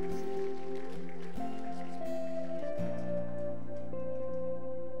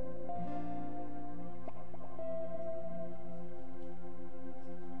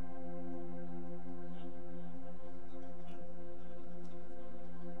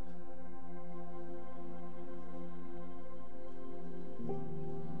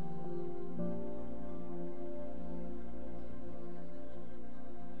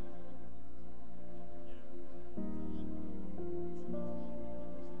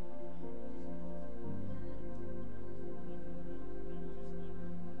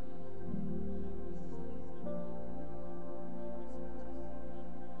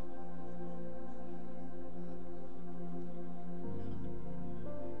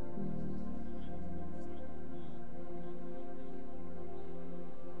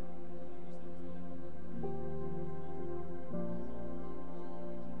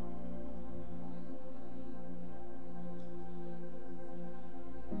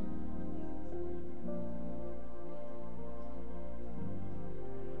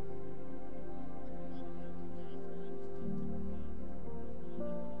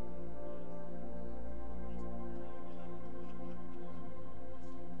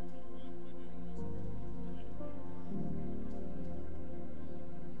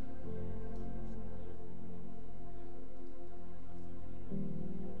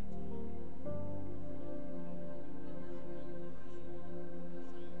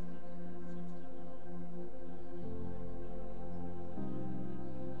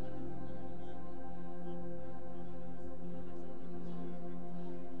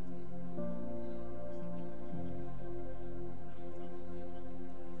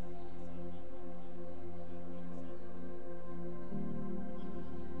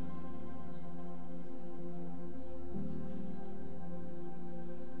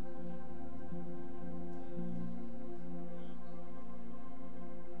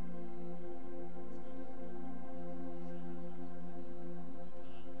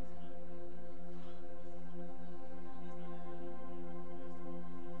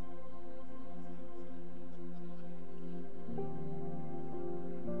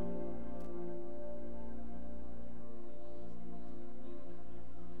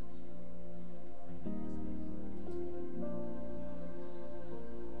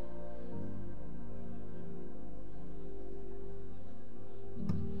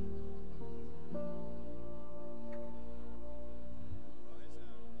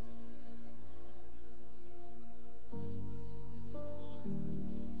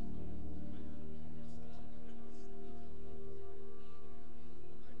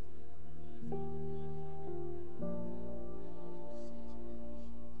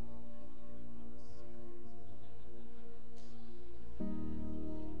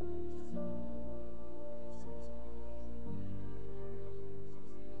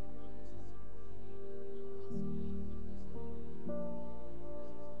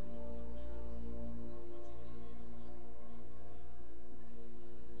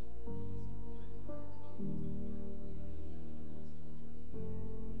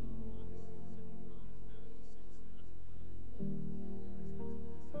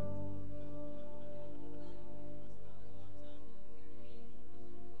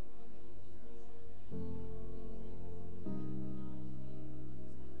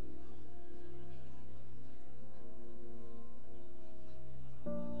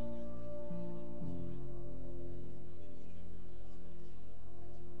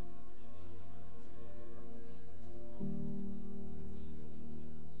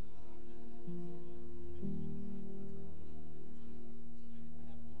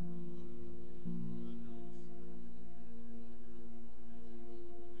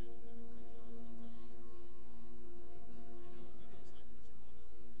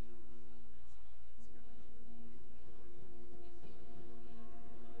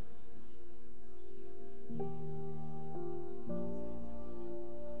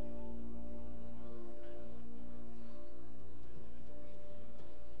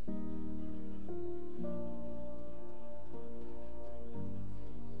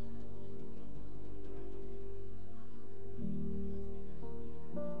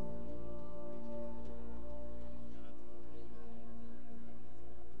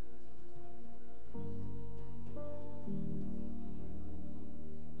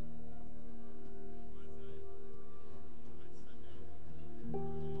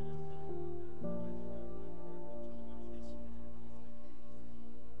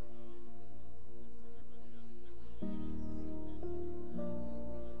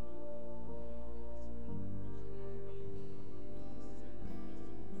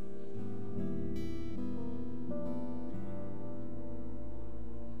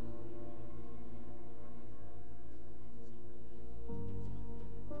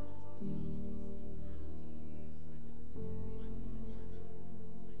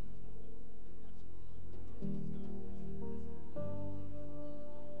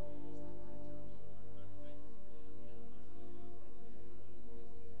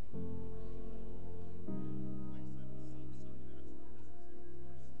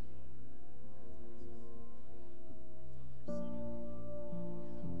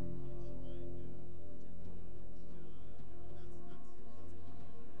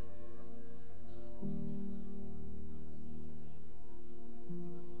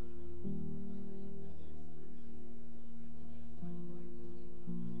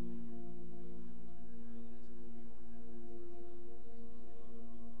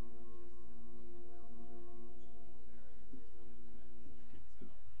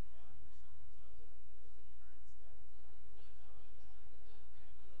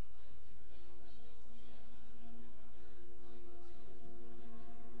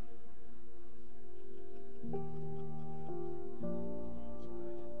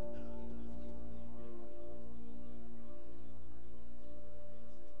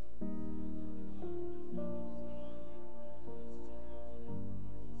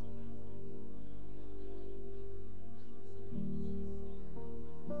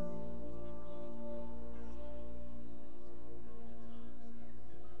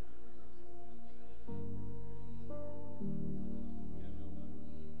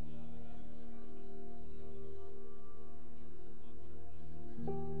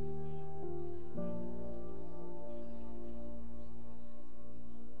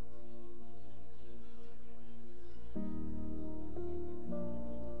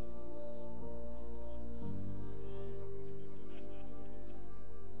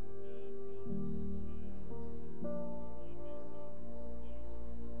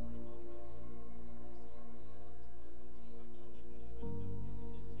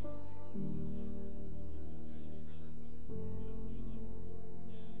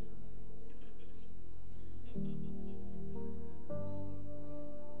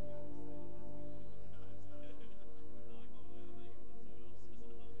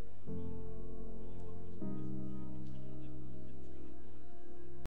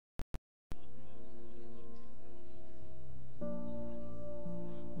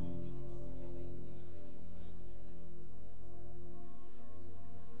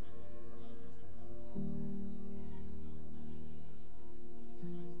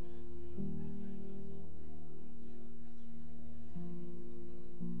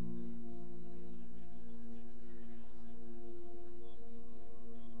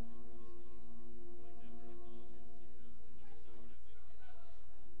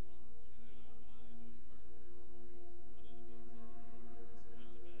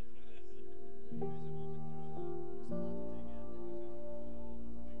 Praise the